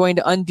 3 isn't going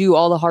to undo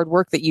all the hard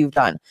work that you've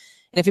done.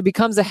 And if it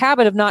becomes a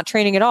habit of not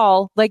training at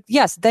all, like,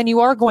 yes, then you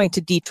are going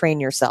to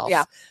detrain yourself.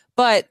 Yeah.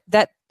 But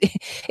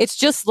it's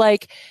just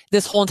like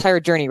this whole entire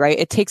journey, right?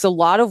 It takes a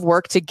lot of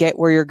work to get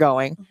where you're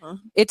going.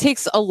 It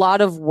takes a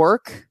lot of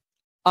work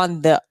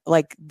on the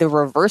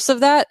reverse of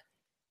that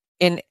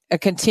in a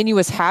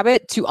continuous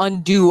habit to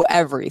undo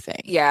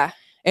everything. Yeah.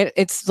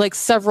 It's like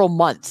several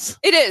months.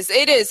 It is.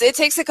 It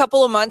takes a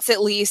couple of months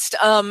at least.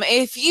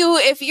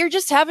 If you're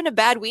just having a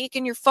bad week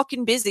and you're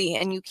fucking busy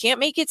and you can't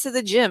make it to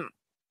the gym,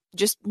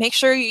 just make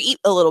sure you eat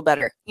a little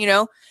better.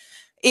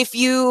 If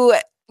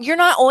you're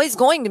not always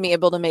going to be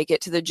able to make it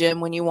to the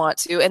gym when you want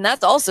to. And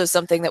that's also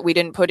something that we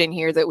didn't put in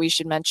here that we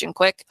should mention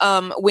quick.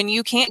 When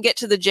you can't get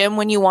to the gym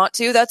when you want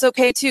to, that's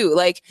okay too.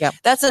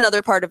 That's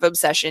another part of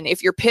obsession.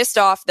 If you're pissed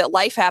off that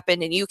life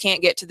happened and you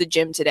can't get to the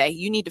gym today,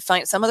 you need to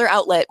find some other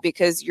outlet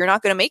because you're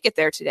not going to make it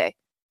there today.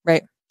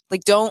 Right.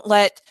 Like don't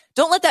let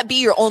that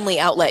be your only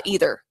outlet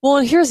either. Well,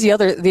 and here's the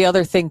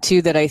other thing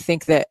too, that I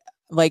think that,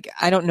 like,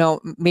 I don't know,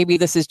 maybe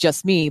this is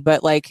just me,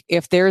 but like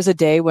if there's a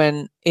day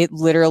when it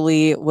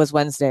literally was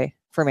Wednesday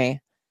for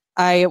me,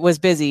 I was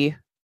busy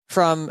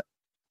from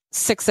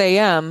 6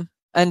 a.m.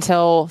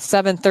 until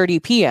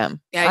 7:30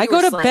 p.m. Yeah, I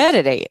go to bed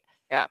at 8.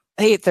 Yeah.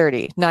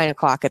 8:30, 9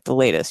 o'clock at the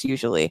latest,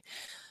 usually.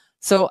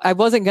 So I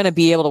wasn't going to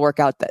be able to work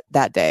out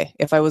that day.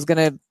 If I was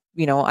going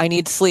to, I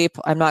need sleep.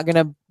 I'm not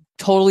going to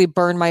totally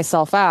burn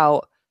myself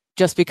out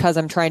just because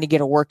I'm trying to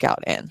get a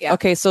workout in. Yeah.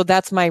 Okay. So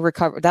that's my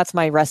that's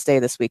my rest day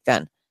this week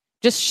then.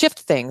 Just shift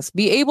things.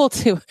 Be able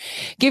to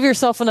give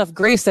yourself enough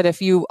grace that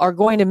if you are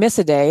going to miss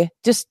a day,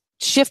 just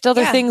shift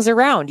other things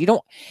around.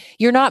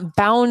 You're not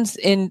bound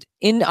in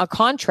a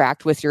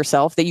contract with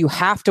yourself that you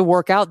have to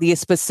work out these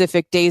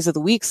specific days of the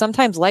week.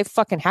 Sometimes life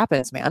fucking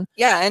happens, man.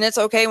 Yeah. And it's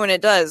okay when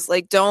it does.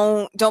 Like,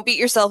 don't beat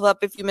yourself up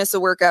if you miss a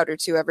workout or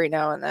 2 every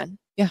now and then.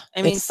 Yeah.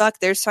 I mean,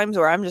 there's times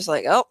where I'm just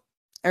like, oh,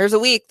 there's a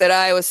week that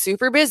I was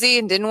super busy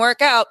and didn't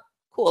work out.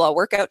 Cool. I'll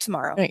work out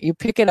tomorrow. Right, you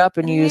pick it up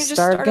and you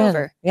start again.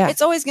 Over. Yeah.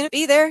 It's always going to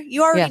be there.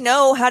 You already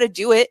know how to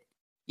do it.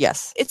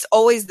 Yes. It's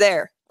always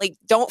there. Like,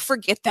 don't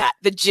forget that.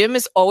 The gym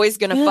is always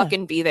going to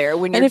fucking be there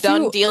when you're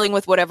done dealing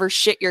with whatever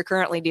shit you're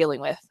currently dealing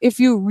with. If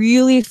you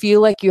really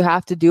feel like you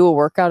have to do a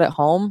workout at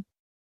home,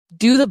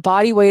 do the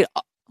body weight,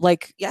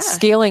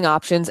 scaling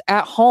options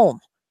at home.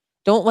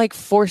 Don't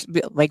force,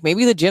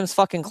 maybe the gym's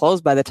fucking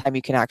closed by the time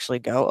you can actually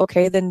go.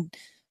 Okay, then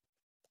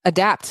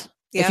adapt.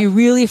 Yeah. If you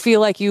really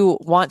feel like you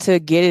want to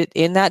get it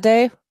in that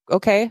day,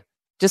 okay,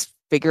 just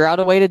figure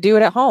out a way to do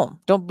it at home.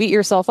 Don't beat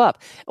yourself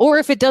up. Or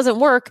if it doesn't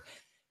work,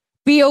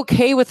 be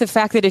okay with the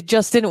fact that it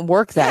just didn't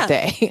work that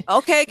day.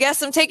 Okay,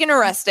 guess I'm taking a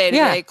rest day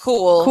today. Yeah.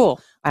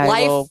 Cool.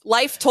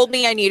 Life told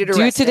me I needed a rest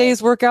day. Do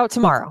today's workout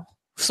tomorrow.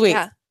 Sweet.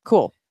 Yeah.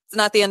 Cool. It's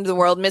not the end of the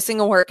world. Missing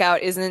a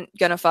workout isn't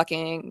going to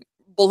fucking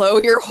blow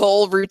your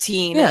whole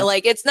routine. Yeah.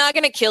 It's not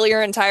going to kill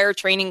your entire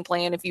training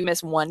plan if you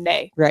miss one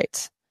day.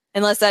 Right.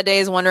 Unless that day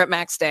is 1 rep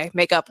max day.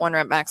 Make up 1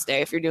 rep max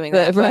day if you're doing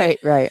that. Right.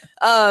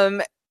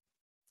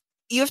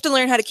 You have to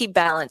learn how to keep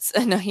balance.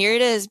 And here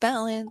it is,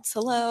 balance.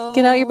 Hello.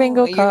 Get out your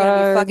bingo card. You're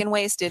going to be fucking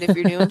wasted if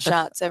you're doing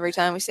shots every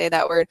time we say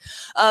that word.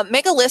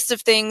 Make a list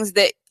of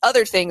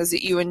other things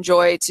that you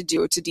enjoy to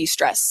do to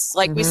de-stress.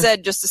 Like we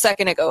said just a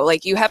second ago,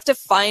 you have to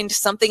find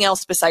something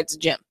else besides the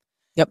gym.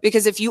 Yep.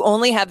 Because if you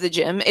only have the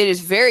gym, it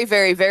is very,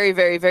 very, very,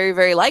 very, very,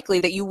 very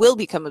likely that you will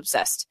become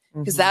obsessed.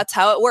 Because that's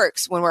how it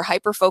works when we're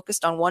hyper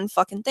focused on one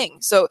fucking thing.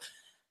 So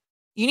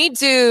you need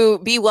to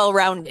be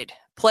well-rounded.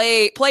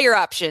 Play your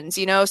options,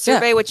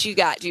 survey what you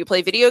got. Do you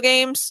play video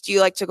games? Do you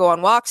like to go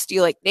on walks? Do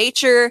you like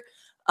nature?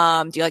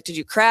 Do you like to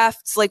do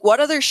crafts? What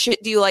other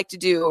shit do you like to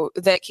do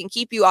that can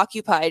keep you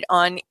occupied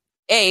on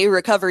A,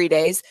 recovery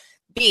days,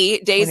 B,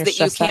 days that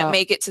you can't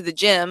make it to the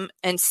gym,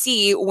 and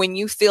C, when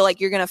you feel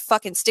like you're going to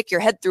fucking stick your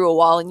head through a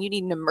wall and you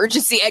need an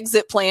emergency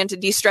exit plan to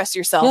de-stress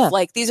yourself.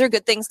 Yeah. These are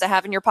good things to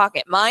have in your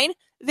pocket. Mine,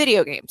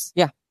 video games.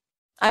 Yeah.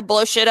 I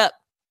blow shit up.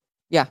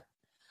 Yeah.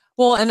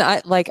 Well, and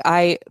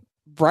I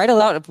write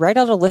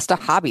out a list of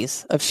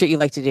hobbies of shit you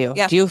like to do.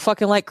 Yeah. Do you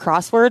fucking like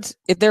crosswords?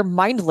 They're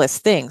mindless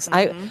things.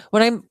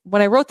 When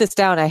I wrote this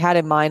down, I had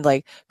in mind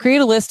create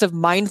a list of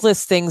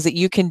mindless things that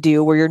you can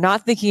do where you're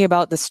not thinking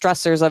about the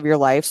stressors of your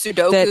life.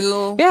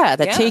 Sudoku.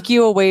 That take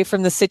you away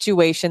from the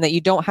situation that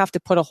you don't have to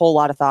put a whole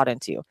lot of thought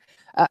into.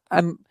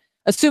 I'm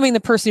assuming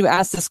the person who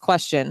asked this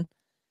question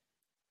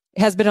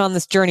has been on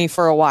this journey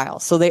for a while,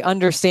 so they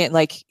understand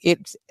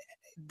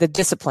the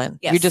discipline.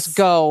 Yes. You just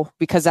go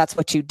because that's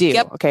what you do.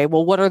 Yep. Okay.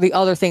 Well, what are the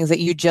other things that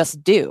you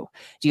just do?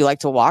 Do you like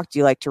to walk? Do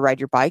you like to ride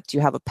your bike? Do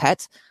you have a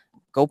pet?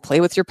 Go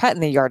play with your pet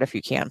in the yard if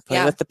you can.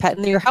 Play with the pet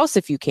in your house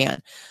if you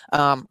can.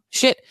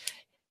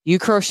 You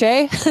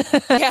crochet?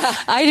 Yeah.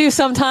 I do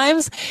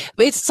sometimes.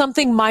 But it's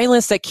something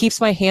mindless that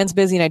keeps my hands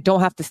busy and I don't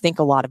have to think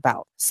a lot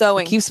about.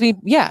 Sewing. It keeps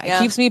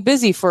me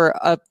busy for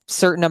a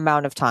certain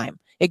amount of time.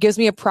 It gives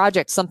me a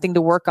project, something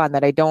to work on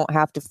that I don't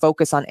have to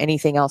focus on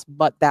anything else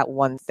but that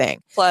one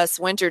thing. Plus,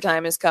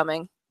 wintertime is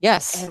coming.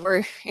 Yes.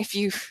 And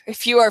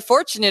if you are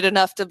fortunate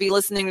enough to be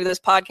listening to this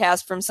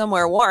podcast from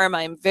somewhere warm,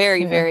 I'm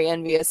very, very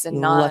envious and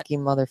lucky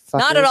motherfucker.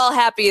 Not at all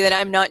happy that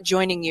I'm not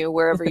joining you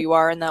wherever you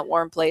are in that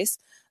warm place.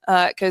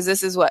 Because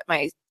this is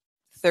my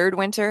third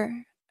winter,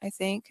 I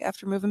think,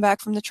 after moving back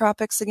from the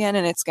tropics again.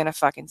 And it's going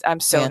to I'm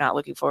so not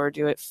looking forward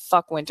to it.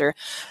 Fuck winter.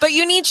 But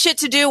you need shit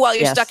to do while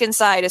you're stuck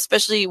inside,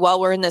 especially while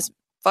we're in this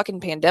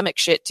fucking pandemic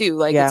shit too.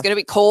 Like it's going to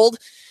be cold.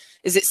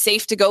 Is it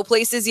safe to go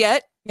places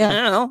yet? Yeah. I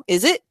don't know.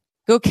 Is it?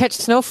 Go catch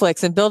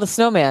snowflakes and build a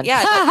snowman.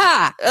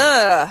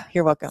 Yeah.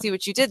 You're welcome. See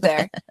what you did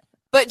there.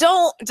 But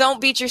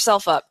don't beat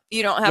yourself up.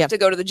 You don't have to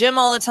go to the gym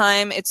all the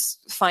time.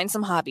 Find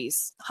some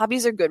hobbies.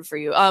 Hobbies are good for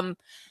you.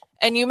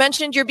 And you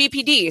mentioned your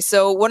BPD.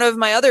 So one of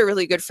my other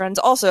really good friends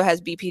also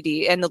has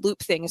BPD, and the loop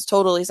thing is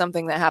totally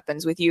something that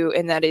happens with you.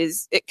 And that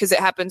is because it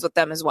happens with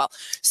them as well.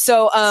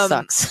 So,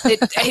 sucks.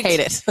 I hate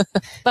it,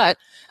 but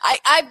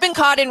I've been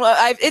caught in,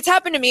 it's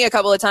happened to me a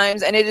couple of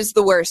times, and it is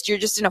the worst. You're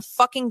just in a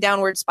fucking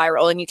downward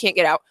spiral and you can't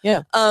get out.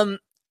 Yeah. But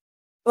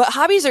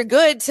hobbies are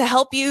good to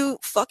help you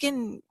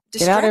fucking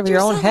get out of your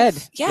own head.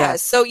 Yeah.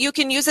 So you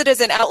can use it as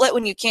an outlet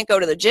when you can't go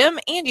to the gym,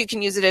 and you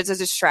can use it as a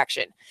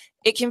distraction.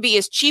 It can be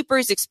as cheap or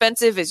as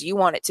expensive as you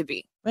want it to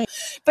be. Right.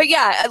 But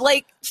yeah,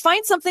 like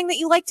find something that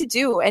you like to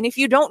do. And if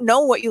you don't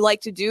know what you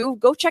like to do,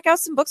 go check out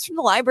some books from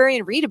the library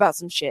and read about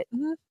some shit.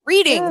 Mm-hmm.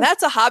 Reading,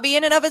 that's a hobby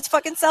in and of its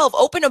fucking self.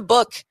 Open a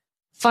book.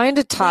 Find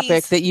a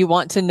topic that you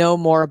want to know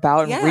more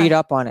about and read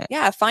up on it.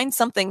 Yeah, find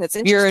something that's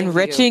interesting. You're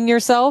enriching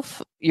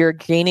yourself. You're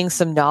gaining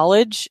some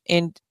knowledge,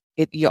 and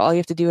all you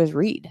have to do is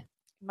read.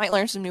 You might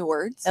learn some new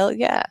words. Hell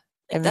yeah.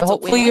 And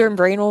hopefully your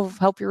brain will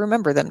help you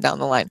remember them down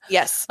the line.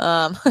 Yes.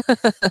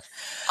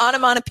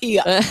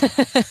 Onomatopoeia.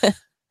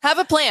 Have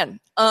a plan.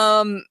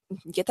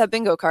 Get that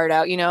bingo card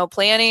out,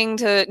 planning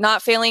to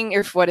not failing,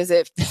 or what is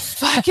it?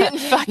 Fucking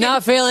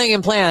not failing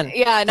and plan.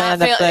 Yeah, not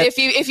failing.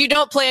 If you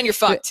don't plan, you're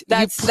fucked.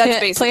 That's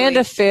basically plan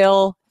to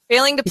fail.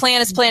 Failing to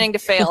plan is planning to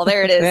fail.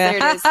 There it is. There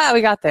it is.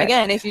 We got there.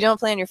 Again, if you don't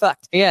plan, you're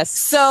fucked. Yes.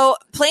 So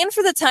plan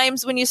for the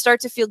times when you start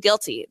to feel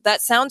guilty.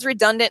 That sounds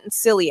redundant and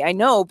silly, I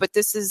know, but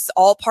this is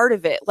all part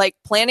of it. Like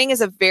planning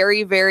is a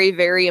very, very,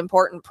 very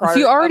important part. If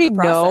you already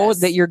know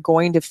that you're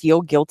going to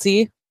feel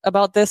guilty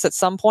about this at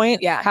some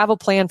point, have a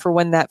plan for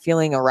when that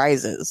feeling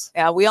arises.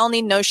 Yeah, we all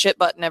need no shit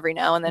button every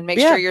now and then. Make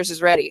sure yours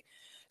is ready.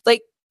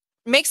 Like,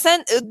 make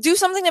sense. Do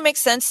something that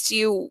makes sense to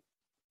you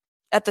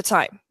at the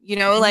time.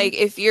 Like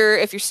if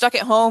you're stuck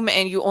at home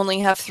and you only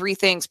have 3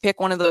 things, pick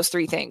one of those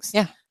 3 things.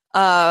 Yeah.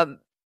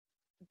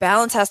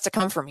 Balance has to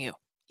come from you.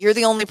 You're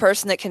the only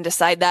person that can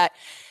decide that.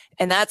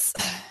 And that's,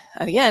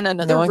 again,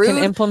 another no one can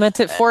implement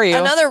it for you.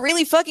 Another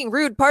really fucking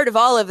rude part of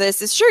all of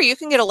this is, sure, you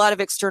can get a lot of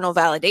external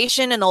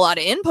validation and a lot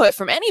of input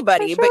from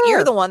anybody, but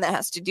you're the one that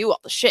has to do all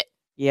the shit.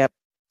 Yep.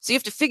 So you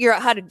have to figure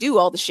out how to do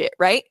all the shit,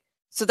 right?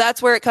 So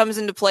that's where it comes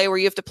into play, where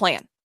you have to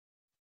plan.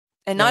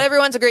 And not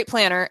everyone's a great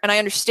planner, and I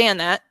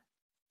understand that.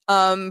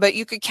 But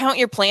you could count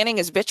your planning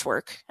as bitch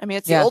work. I mean,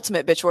 it's the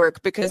ultimate bitch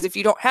work, because if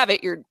you don't have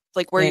it, you're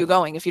like, where are you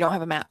going if you don't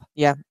have a map?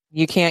 Yeah.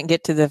 You can't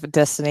get to the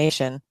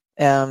destination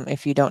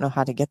if you don't know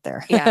how to get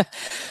there. Yeah.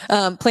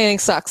 Planning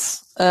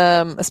sucks,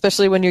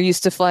 especially when you're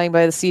used to flying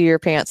by the seat of your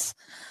pants.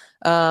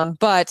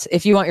 But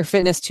if you want your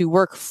fitness to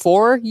work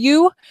for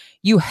you,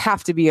 you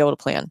have to be able to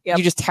plan. Yep.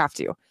 You just have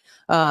to.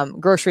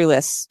 Grocery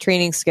lists,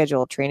 training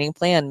schedule, training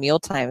plan, meal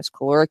times,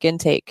 caloric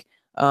intake,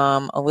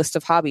 a list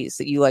of hobbies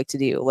that you like to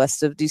do, a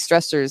list of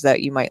de-stressors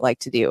that you might like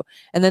to do,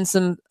 and then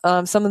some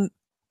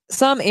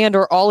and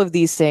or all of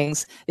these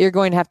things that you're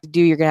going to have to do,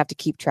 you're going to have to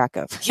keep track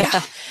of.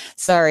 Yeah.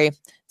 Sorry.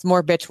 It's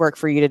more bitch work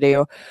for you to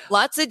do.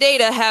 Lots of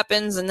data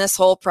happens in this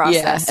whole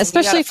process. Yeah,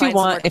 especially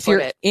if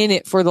you're in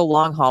it for the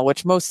long haul,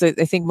 which I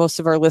think most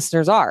of our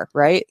listeners are,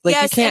 right? Like,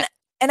 yes, you can't.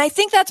 And I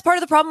think that's part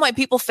of the problem why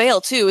people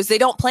fail too, is they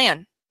don't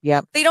plan.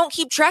 Yeah. They don't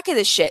keep track of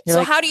this shit.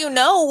 So how do you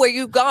know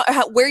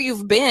where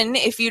you've been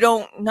if you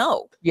don't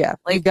know? Yeah.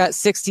 Like, you've got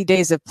 60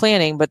 days of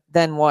planning, but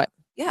then what?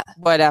 Yeah.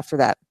 What after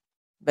that?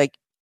 Like,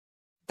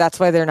 that's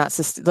why they're not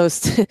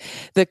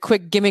the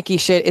quick gimmicky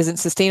shit isn't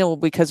sustainable,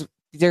 because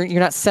you're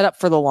not set up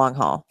for the long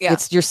haul. Yeah.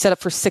 You're set up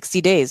for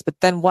 60 days, but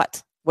then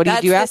what? What do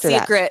you do after that?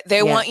 That's the secret.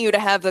 They want you to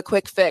have the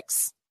quick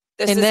fix.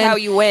 This is how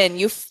you win.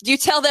 You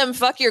tell them,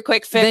 fuck your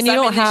quick fix. Then you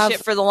don't have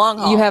shit for the long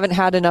haul. You haven't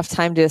had enough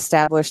time to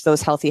establish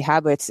those healthy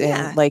habits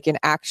in like an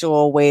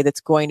actual way that's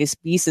going to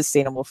be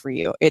sustainable for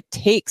you. It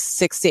takes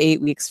 6 to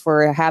 8 weeks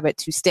for a habit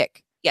to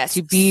stick. Yes.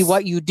 To be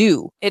what you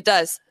do. It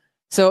does.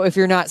 So if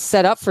you're not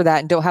set up for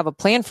that and don't have a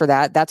plan for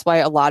that, that's why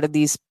a lot of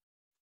these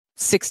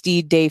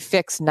 60-day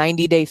fix,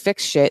 90-day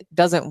fix shit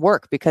doesn't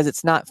work because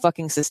it's not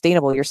fucking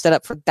sustainable. You're set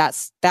up for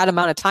that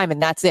amount of time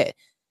and that's it,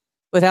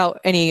 without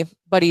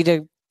anybody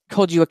to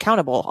hold you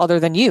accountable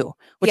other than you,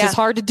 which is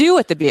hard to do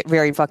at the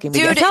very fucking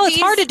beginning. Hell, it's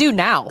hard to do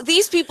now.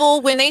 These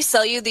people, when they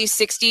sell you these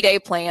 60-day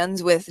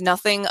plans with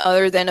nothing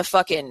other than a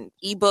fucking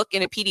ebook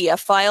and a PDF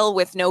file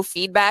with no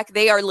feedback,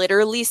 they are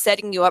literally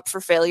setting you up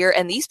for failure,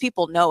 and these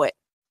people know it.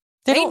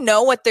 They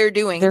know what they're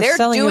doing. They're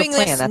doing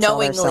this That's knowingly. all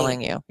they're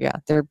selling you. Yeah,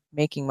 they're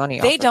making money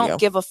off They of don't you.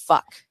 give a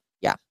fuck.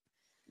 Yeah.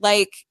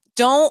 Like,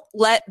 don't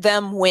let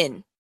them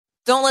win.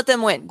 Don't let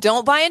them win.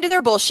 Don't buy into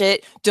their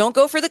bullshit. Don't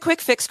go for the quick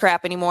fix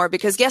crap anymore,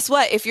 because guess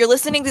what? If you're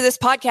listening to this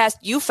podcast,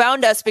 you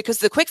found us because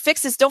the quick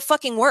fixes don't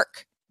fucking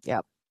work.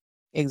 Yep.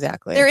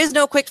 Exactly. There is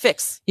no quick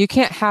fix. You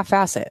can't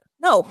half-ass it.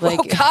 No. Like-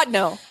 Oh God,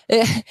 no.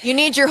 You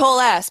need your whole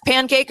ass.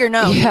 Pancake or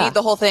no. You Yeah. need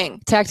the whole thing.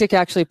 Tactic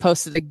actually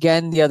posted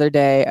again the other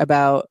day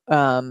about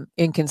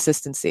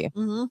inconsistency.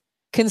 Mm-hmm.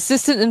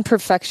 Consistent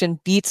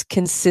imperfection beats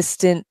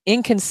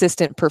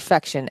inconsistent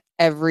perfection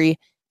every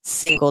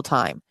single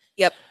time.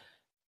 Yep.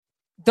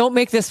 Don't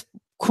make this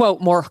quote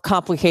more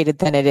complicated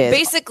than it is.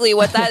 Basically,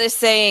 what that is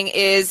saying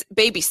is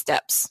baby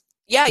steps.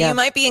 Yeah, Yeah. you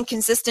might be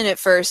inconsistent at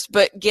first,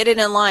 but get it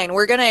in line.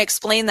 We're going to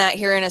explain that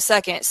here in a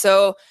second.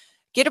 So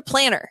get a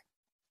planner.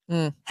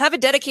 Have a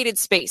dedicated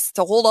space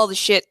to hold all the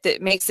shit that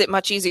makes it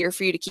much easier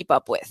for you to keep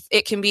up with.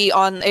 It can be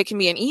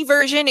an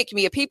e-version. It can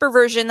be a paper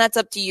version. That's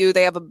up to you.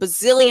 They have a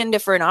bazillion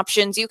different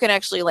options. You can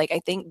actually, I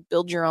think,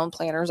 build your own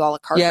planners a la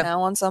carte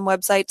now on some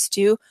websites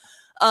too.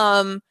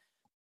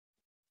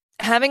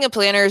 Having a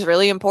planner is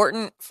really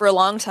important. For a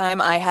long time,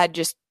 I had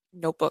just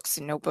notebooks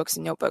and notebooks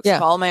and notebooks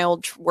of all my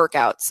old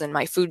workouts and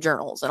my food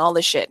journals and all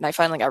this shit. And I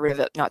finally got rid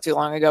of it not too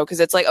long ago because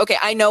it's like, okay,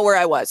 I know where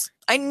I was.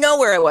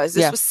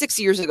 This was 6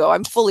 years ago.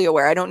 I'm fully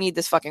aware. I don't need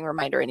this fucking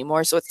reminder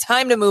anymore. So it's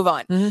time to move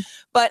on. Mm-hmm.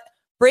 But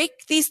break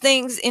these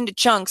things into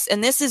chunks.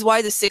 And this is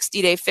why the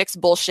 60-day fix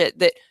bullshit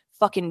that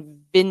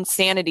fucking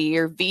Vinsanity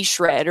or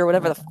V-Shred or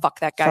whatever the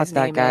fuck that guy's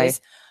name is.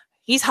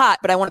 He's hot,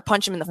 but I want to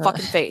punch him in the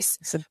fucking face.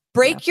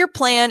 Break your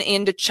plan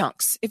into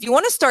chunks. If you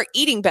want to start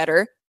eating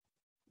better,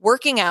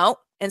 working out,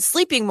 and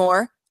sleeping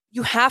more,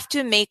 you have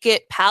to make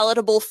it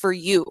palatable for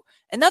you.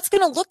 And that's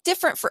going to look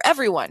different for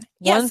everyone.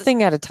 One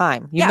thing at a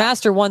time. You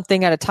master one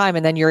thing at a time,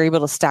 and then you're able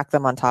to stack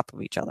them on top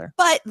of each other.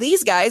 But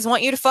these guys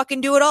want you to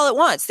fucking do it all at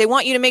once. They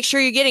want you to make sure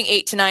you're getting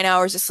 8 to 9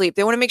 hours of sleep.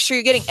 They want to make sure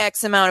you're getting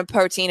X amount of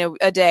protein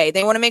a day.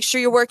 They want to make sure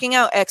you're working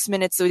out X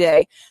minutes a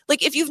day.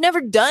 Like, if you've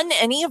never done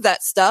any of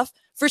that stuff,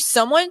 for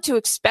someone to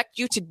expect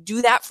you to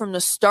do that from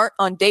the start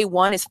on day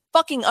one is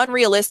fucking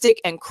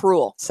unrealistic and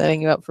cruel.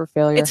 Setting you up for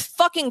failure. It's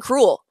fucking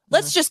cruel.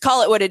 Let's just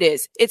call it what it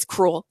is. It's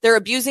cruel. They're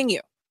abusing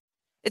you.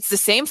 It's the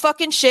same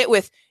fucking shit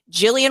with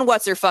Jillian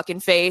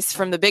What's-Her-Fucking-Face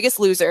from The Biggest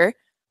Loser.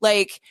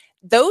 Like,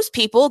 those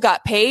people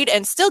got paid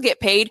and still get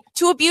paid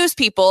to abuse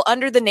people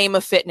under the name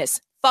of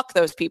fitness. Fuck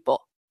those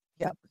people.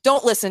 Yep.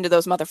 Don't listen to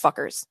those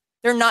motherfuckers.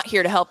 They're not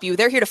here to help you.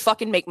 They're here to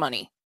fucking make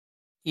money.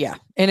 Yeah.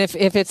 And if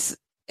it's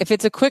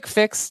a quick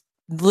fix,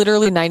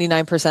 literally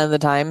 99% of the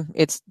time,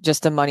 it's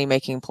just a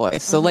money-making ploy.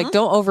 So,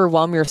 don't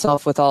overwhelm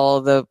yourself with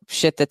all the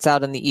shit that's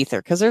out in the ether,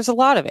 because there's a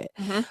lot of it.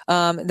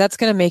 That's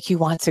going to make you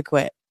want to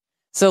quit.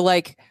 So,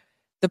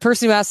 the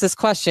person who asked this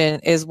question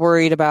is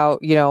worried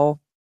about,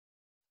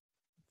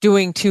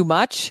 doing too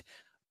much,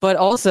 but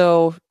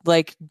also,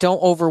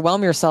 don't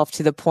overwhelm yourself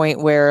to the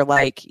point where,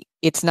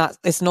 it's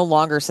no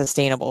longer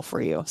sustainable for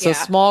you. So,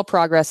 small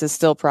progress is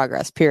still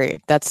progress,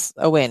 period. That's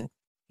a win.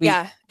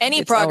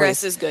 Any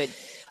progress is good.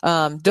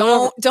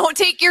 Don't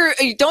take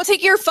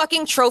your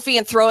fucking trophy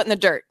and throw it in the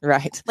dirt.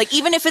 Right.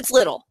 Even if it's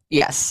little.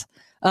 Yes.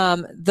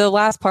 The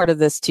last part of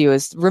this too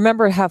is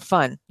remember to have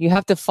fun. You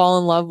have to fall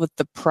in love with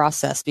the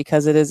process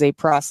because it is a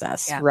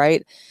process,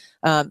 right?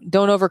 Don't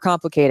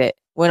overcomplicate it.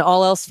 When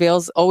all else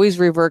fails, always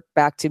revert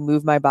back to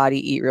move my body,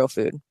 eat real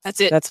food.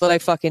 That's it. That's what I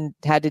fucking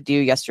had to do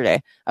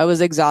yesterday. I was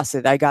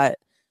exhausted. I got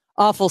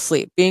awful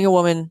sleep. Being a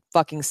woman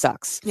fucking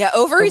sucks. Yeah,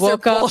 ovaries I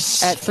woke are up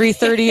bullshit. at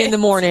 3:30 in the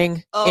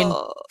morning in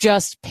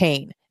just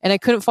pain. And I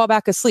couldn't fall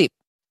back asleep.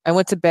 I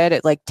went to bed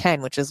at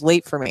 10, which is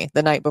late for me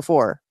the night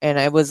before. And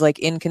I was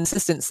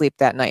inconsistent sleep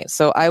that night.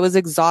 So I was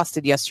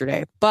exhausted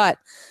yesterday, but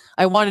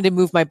I wanted to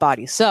move my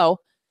body. So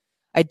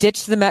I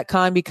ditched the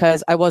Metcon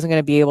because I wasn't going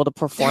to be able to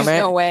perform There's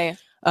it. No way.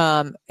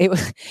 It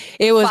was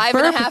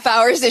 5.5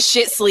 hours of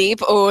shit sleep.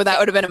 Oh, that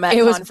would have been a Metcon.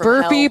 It was from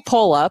burpee hell.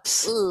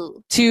 pull-ups,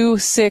 2,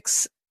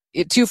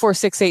 4,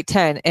 6, 8,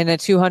 10, and a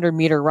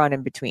 200-meter run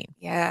in between.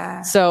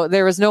 Yeah. So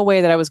there was no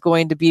way that I was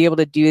going to be able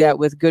to do that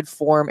with good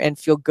form and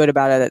feel good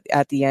about it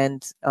at the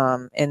end,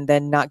 and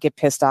then not get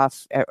pissed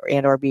off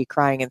and or be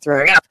crying and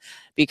throwing up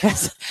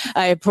because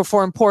I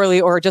performed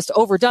poorly or just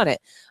overdone it.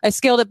 I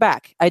scaled it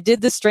back. I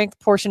did the strength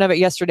portion of it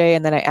yesterday,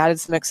 and then I added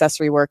some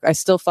accessory work. I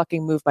still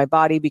fucking moved my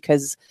body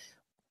because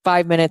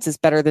 5 minutes is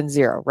better than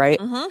 0, right?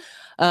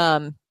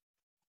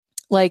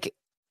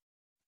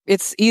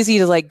 It's easy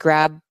to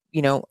grab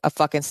a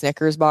fucking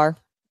Snickers bar.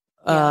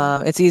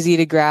 It's easy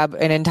to grab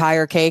an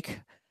entire cake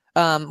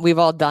We've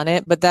all done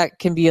it, but that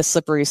can be a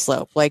slippery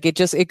slope. Like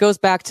it goes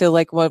back to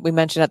like what we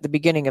mentioned at the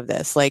beginning of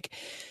this. Like,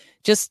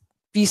 just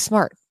be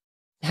smart,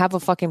 have a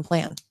fucking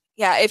plan.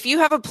 Yeah, if you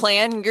have a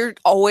plan, you're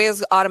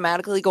always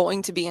automatically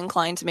going to be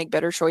inclined to make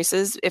better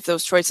choices if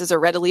those choices are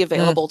readily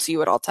available to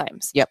you at all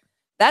times. Yep.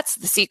 That's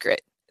the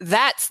secret.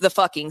 That's the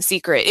fucking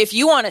secret. If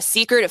you want a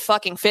secret of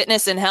fucking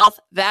fitness and health,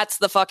 that's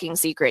the fucking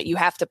secret. You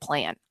have to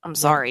plan. I'm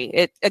sorry.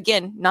 It,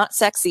 again, not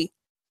sexy.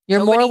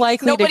 You're more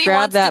likely to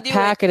grab that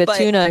packet of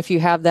tuna if you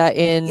have that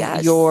in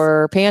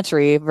your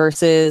pantry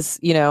versus,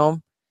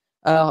 an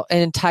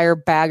entire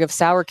bag of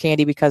sour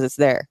candy because it's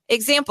there.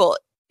 Example,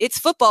 it's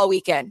football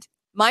weekend.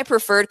 My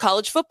preferred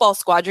college football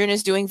squadron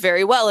is doing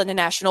very well in the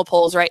national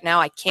polls right now.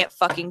 I can't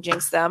fucking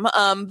jinx them.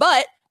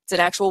 But it's an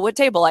actual wood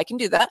table. I can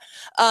do that.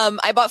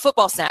 I bought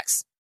football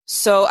snacks.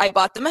 So I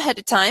bought them ahead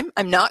of time.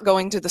 I'm not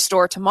going to the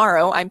store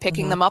tomorrow. I'm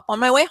picking them up on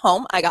my way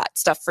home. I got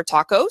stuff for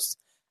tacos.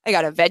 I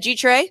got a veggie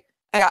tray.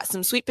 I got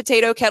some sweet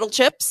potato kettle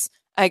chips.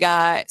 I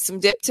got some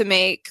dip to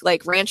make,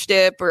 like ranch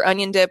dip or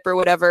onion dip or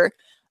whatever.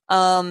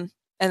 And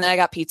then I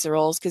got pizza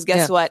rolls because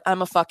guess what?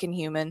 I'm a fucking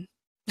human.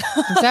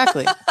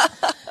 Exactly.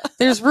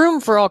 There's room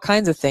for all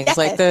kinds of things. Yes.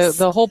 Like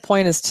the whole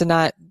point is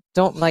to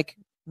don't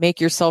make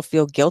yourself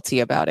feel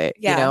guilty about it.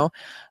 Yeah.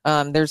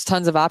 There's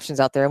tons of options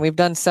out there and we've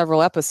done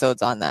several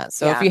episodes on that.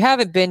 So if you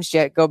haven't binged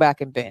yet, go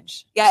back and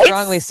binge. Yeah.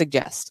 Strongly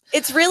suggest.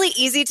 It's really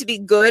easy to be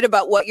good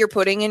about what you're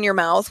putting in your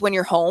mouth when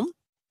you're home,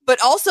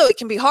 but also it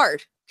can be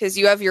hard because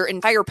you have your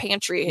entire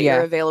pantry at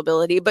your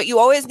availability, but you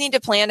always need to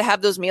plan to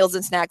have those meals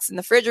and snacks in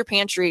the fridge or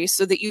pantry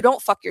so that you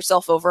don't fuck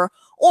yourself over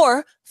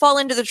or fall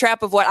into the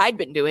trap of what I'd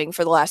been doing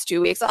for the last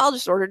 2 weeks. I'll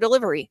just order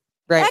delivery.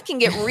 Right. That can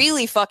get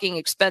really fucking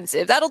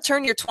expensive. That'll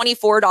turn your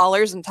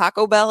 $24 in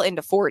Taco Bell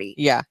into $40.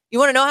 Yeah. You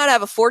want to know how to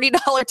have a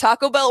 $40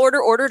 Taco Bell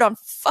ordered on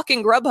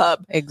fucking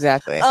Grubhub.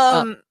 Exactly.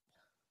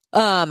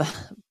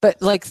 But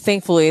like,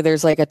 thankfully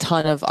there's like a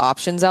ton of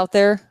options out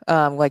there.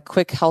 Like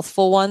quick,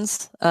 healthful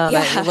ones,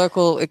 at your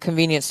local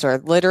convenience store,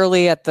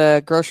 literally at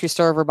the grocery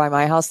store over by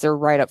my house. They're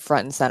right up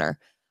front and center.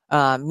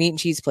 Meat and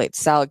cheese plates,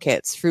 salad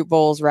kits, fruit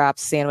bowls,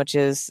 wraps,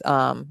 sandwiches,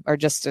 are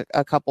just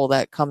a couple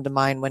that come to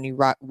mind when you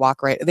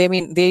walk right. They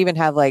even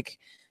have like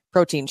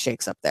protein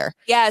shakes up there.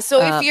 Yeah. So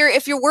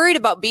if you're worried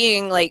about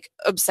being like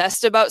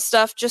obsessed about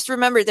stuff, just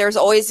remember there's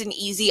always an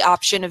easy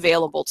option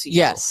available to you.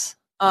 Yes.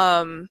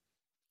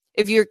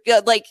 If you're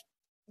like,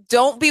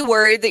 don't be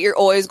worried that you're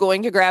always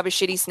going to grab a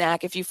shitty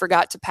snack if you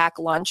forgot to pack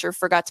lunch or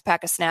forgot to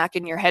pack a snack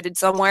and you're headed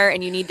somewhere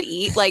and you need to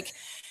eat. Like,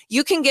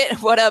 you can get,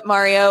 what up,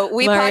 Mario?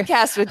 We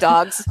podcast with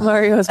dogs.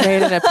 Mario's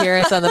made an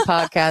appearance on the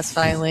podcast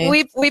finally.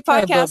 We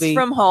podcast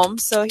from home,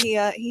 so he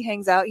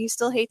hangs out. He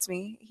still hates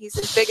me. He's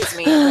as big as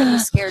me, but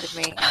he's scared of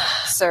me,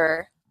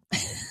 sir.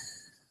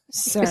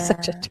 You're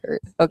such a turd.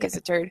 Okay, he's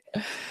a turd.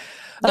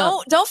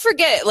 Don't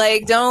forget,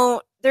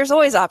 there's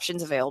always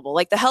options available.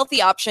 Like the healthy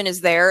option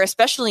is there,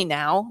 especially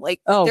now. Like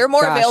they're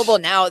more available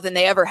now than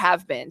they ever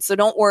have been. So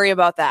don't worry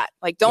about that.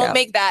 Like don't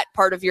make that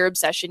part of your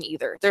obsession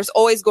either. There's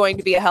always going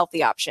to be a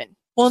healthy option.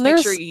 Well, and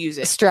make sure you use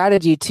it.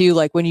 Strategy too.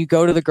 Like when you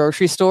go to the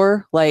grocery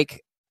store,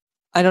 like,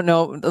 I don't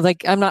know,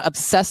 like I'm not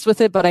obsessed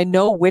with it, but I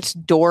know which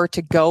door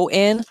to go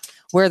in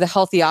where the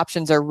healthy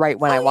options are right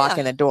when I walk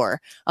in the door.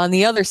 On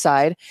the other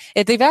side,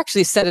 they've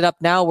actually set it up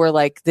now where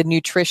like the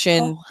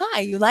nutrition,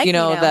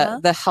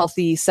 the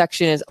healthy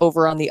section is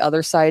over on the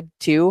other side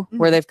too,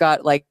 where they've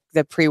got like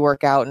the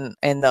pre-workout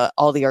and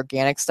all the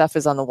organic stuff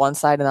is on the one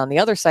side. And on the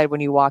other side,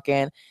 when you walk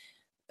in,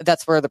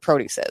 that's where the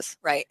produce is.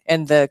 Right.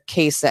 And the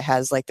case that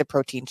has like the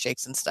protein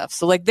shakes and stuff.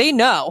 So like they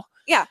know.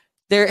 Yeah.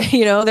 They're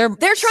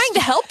trying to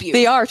help you.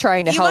 They are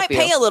trying to help you.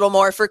 You might pay a little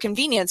more for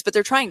convenience, but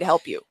they're trying to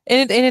help you.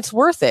 And it's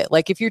worth it.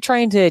 Like if you're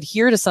trying to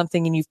adhere to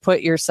something and you've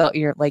put yourself,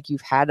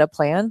 you've had a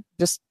plan,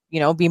 just,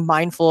 be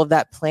mindful of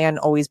that plan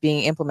always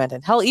being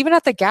implemented. Hell, even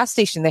at the gas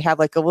station, they have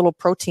like a little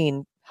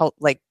protein,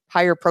 like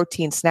higher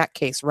protein snack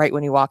case right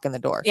when you walk in the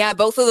door. Yeah,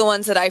 both of the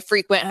ones that I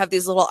frequent have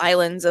these little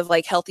islands of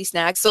like healthy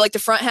snacks. So like the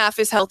front half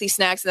is healthy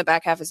snacks and the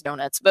back half is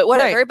donuts. But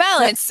whatever,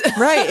 balance.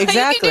 Right,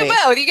 exactly. You can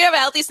do both. You can have a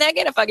healthy snack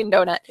and a fucking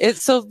donut.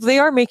 So they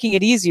are making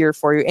it easier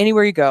for you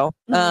anywhere you go.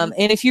 And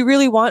if you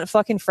really want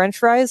fucking French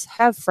fries,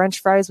 have French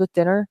fries with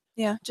dinner.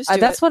 Yeah,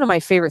 that's one of my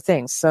favorite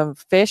things. Some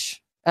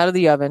fish out of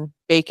the oven,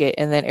 bake it,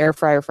 and then air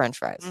fryer French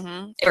fries.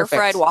 Air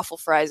fried waffle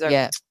fries are.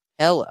 Yeah.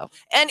 Hello.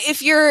 And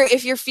if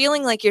you're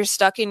feeling like you're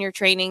stuck in your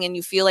training and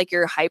you feel like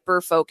you're hyper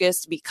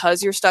focused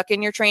because you're stuck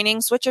in your training,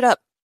 switch it up.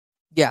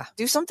 Yeah.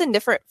 Do something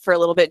different for a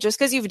little bit. Just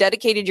because you've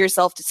dedicated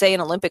yourself to, say,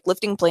 an Olympic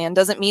lifting plan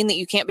doesn't mean that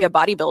you can't be a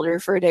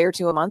bodybuilder for a day or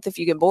two a month if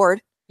you get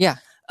bored. Yeah.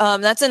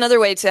 That's another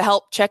way to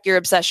help check your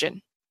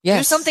obsession. Yes.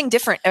 Do something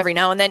different every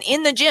now and then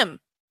in the gym.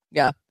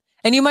 Yeah.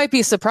 And you might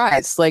be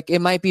surprised. Like it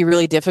might be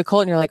really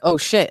difficult and you're like, oh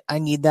shit, I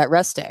need that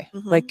rest day.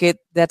 Like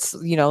that's,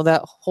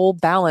 that whole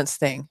balance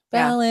thing.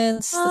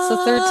 Balance. That's the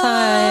third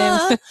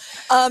time.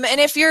 And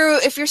if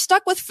you're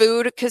stuck with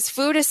food, because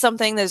food is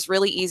something that's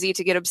really easy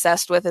to get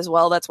obsessed with as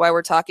well. That's why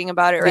we're talking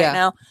about it right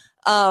now.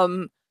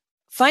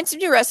 find some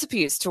new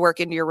recipes to work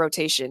into your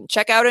rotation.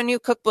 Check out a new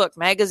cookbook,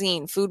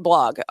 magazine, food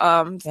blog.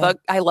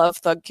 I love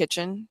Thug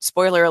Kitchen.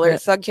 Spoiler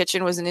alert, Thug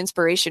Kitchen was an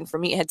inspiration for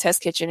Meathead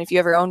Test Kitchen. If you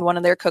ever owned one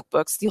of their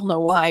cookbooks, you'll know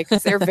why,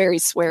 because they're very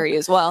sweary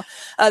as well.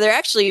 They're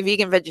actually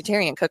vegan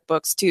vegetarian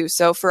cookbooks too.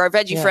 So for our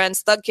veggie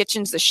friends, Thug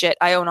Kitchen's the shit.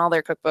 I own all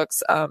their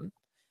cookbooks.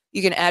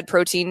 You can add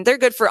protein. They're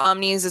good for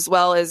omnis as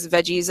well as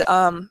veggies.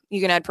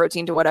 You can add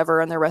protein to whatever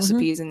on their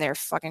recipes, and they're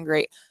fucking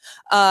great.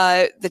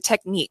 The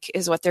technique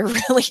is what they're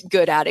really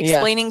good at,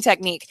 explaining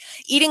technique.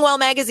 Eating Well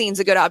magazine's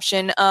a good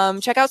option.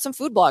 Check out some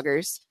food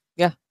bloggers.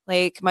 Yeah.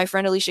 Like my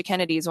friend Alicia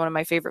Kennedy is one of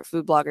my favorite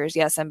food bloggers.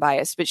 Yes, I'm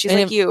biased, but she's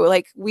like you.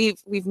 Like we've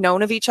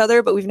known of each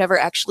other, but we've never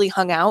actually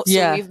hung out.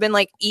 So we've been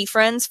like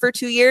e-friends for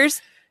 2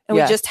 years. And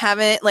we just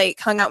haven't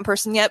like hung out in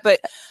person yet.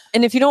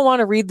 And if you don't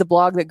want to read the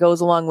blog that goes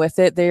along with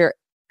it,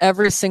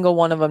 every single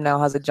one of them now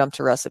has a jump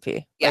to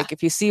recipe. Yeah. Like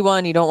if you see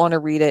one, you don't want to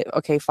read it.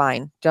 Okay,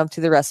 fine. Jump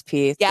to the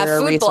recipe. Yeah, there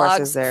are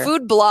resources there.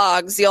 Food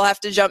blogs, you'll have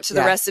to jump to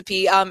the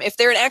recipe. If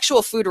they're an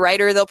actual food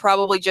writer, they'll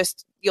probably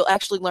you'll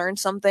actually learn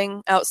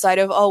something outside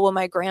of,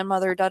 my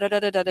grandmother,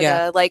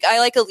 da-da-da-da-da-da. Like I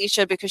like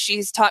Alicia because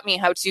she's taught me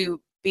how to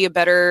be a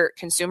better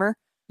consumer.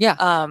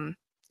 Yeah.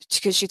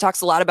 Because she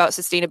talks a lot about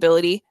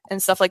sustainability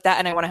and stuff like that.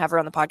 And I want to have her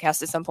on the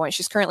podcast at some point.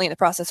 She's currently in the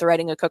process of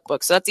writing a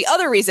cookbook. So that's the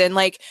other reason,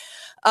 like,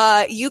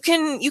 you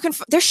can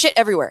there's shit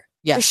everywhere.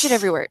 Yes. There's shit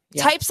everywhere.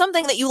 Yeah. Type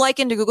something that you like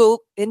into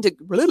Google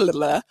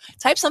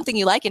type something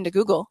you like into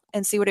Google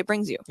and see what it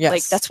brings you. Yes.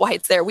 Like that's why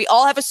it's there. We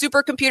all have a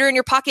supercomputer in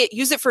your pocket.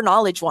 Use it for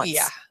knowledge once.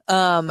 Yeah.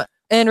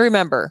 And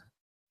remember,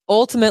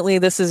 ultimately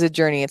this is a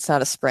journey. It's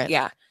not a sprint.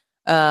 Yeah.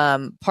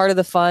 Part of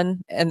the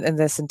fun and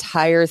this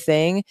entire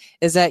thing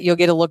is that you'll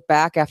get to look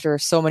back after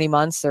so many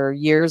months or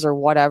years or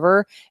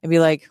whatever and be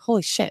like,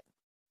 holy shit,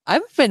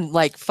 I've been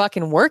like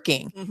fucking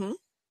working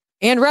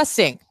and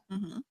resting.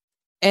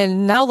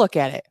 And now look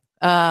at it.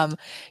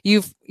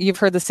 You've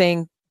heard the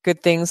saying,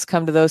 good things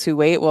come to those who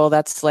wait. Well,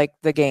 that's like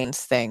the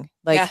gains thing.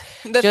 Like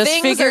the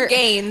things are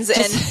gains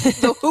and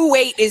the who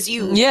wait is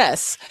you.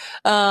 Yes.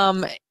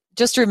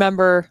 Just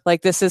remember,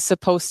 like, this is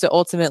supposed to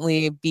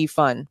ultimately be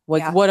fun.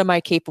 Like, what am I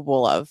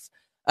capable of?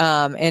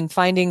 And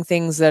finding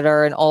things that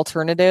are an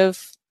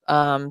alternative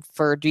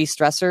for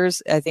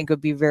de-stressors, I think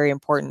would be very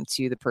important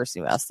to the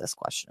person who asked this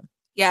question.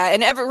 Yeah.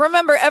 And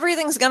remember,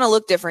 everything's going to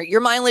look different.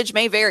 Your mileage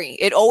may vary.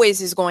 It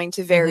always is going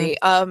to vary.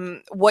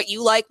 What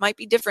you like might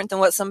be different than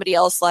what somebody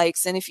else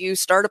likes. And if you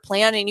start a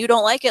plan and you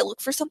don't like it,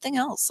 look for something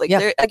else. Like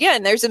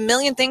there's a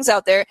million things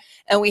out there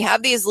and we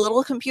have these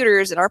little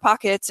computers in our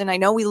pockets. And I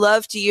know we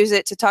love to use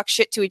it to talk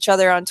shit to each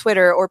other on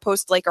Twitter or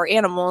post like our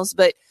animals,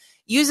 but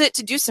use it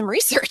to do some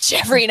research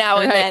every now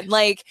and then.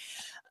 Like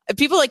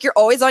people like, you're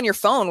always on your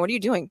phone. What are you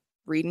doing?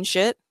 Reading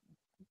shit?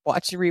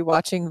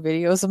 Rewatching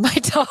videos of my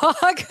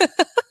dog.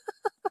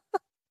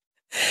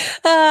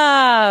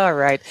 All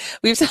right.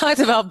 We've talked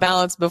about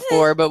balance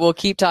before, but we'll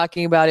keep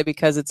talking about it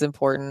because it's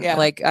important. Yeah.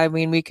 Like, I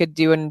mean, we could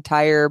do an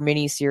entire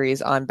mini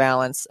series on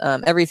balance.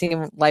 Everything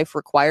in life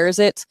requires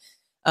it.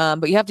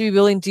 But you have to be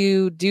willing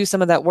to do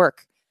some of that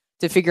work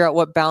to figure out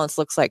what balance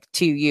looks like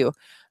to you.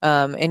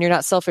 And you're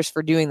not selfish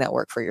for doing that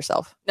work for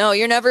yourself. No,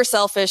 you're never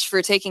selfish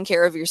for taking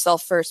care of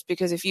yourself first,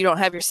 because if you don't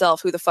have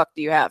yourself, who the fuck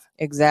do you have?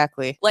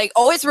 Exactly. Like,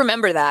 always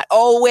remember that.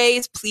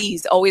 Always,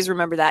 please, always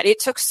remember that. It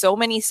took so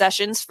many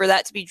sessions for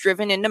that to be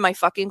driven into my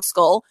fucking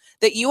skull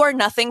that you are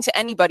nothing to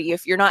anybody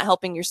if you're not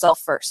helping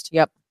yourself first.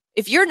 Yep.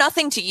 If you're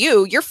nothing to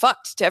you, you're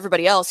fucked to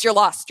everybody else. You're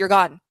lost. You're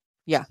gone.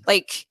 Yeah.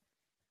 Like,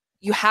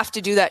 you have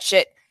to do that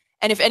shit.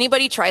 And if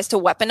anybody tries to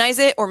weaponize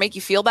it or make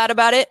you feel bad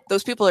about it,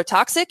 those people are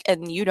toxic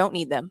and you don't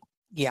need them.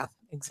 Yeah,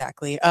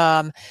 exactly.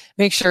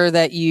 Make sure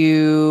that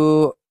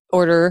you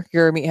order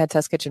your Meathead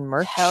Test Kitchen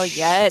merch. Hell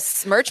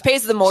yes. Merch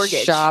pays the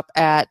mortgage. Shop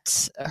at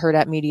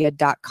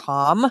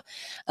herdatmedia.com.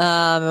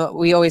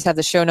 We always have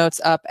the show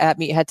notes up at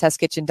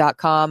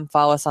meatheadtestkitchen.com.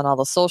 Follow us on all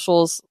the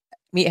socials.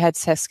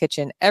 Meathead Test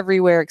Kitchen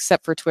everywhere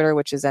except for Twitter,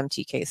 which is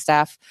MTK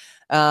Staff.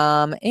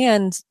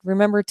 And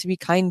remember to be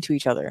kind to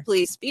each other.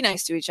 Please be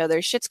nice to each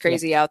other. Shit's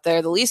crazy out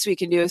there. The least we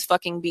can do is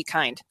fucking be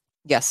kind.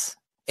 Yes.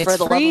 It's for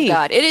the love of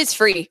God. It is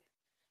free.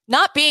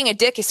 Not being a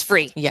dick is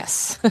free.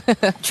 Yes.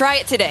 Try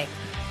it today.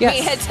 Yes.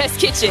 Meathead Test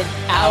Kitchen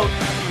out.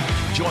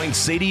 Join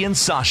Sadie and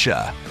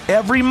Sasha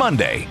every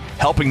Monday,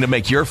 helping to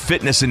make your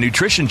fitness and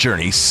nutrition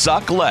journey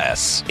suck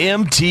less.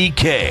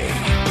 MTK.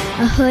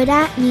 A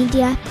Hurrdat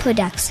Media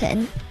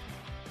Production.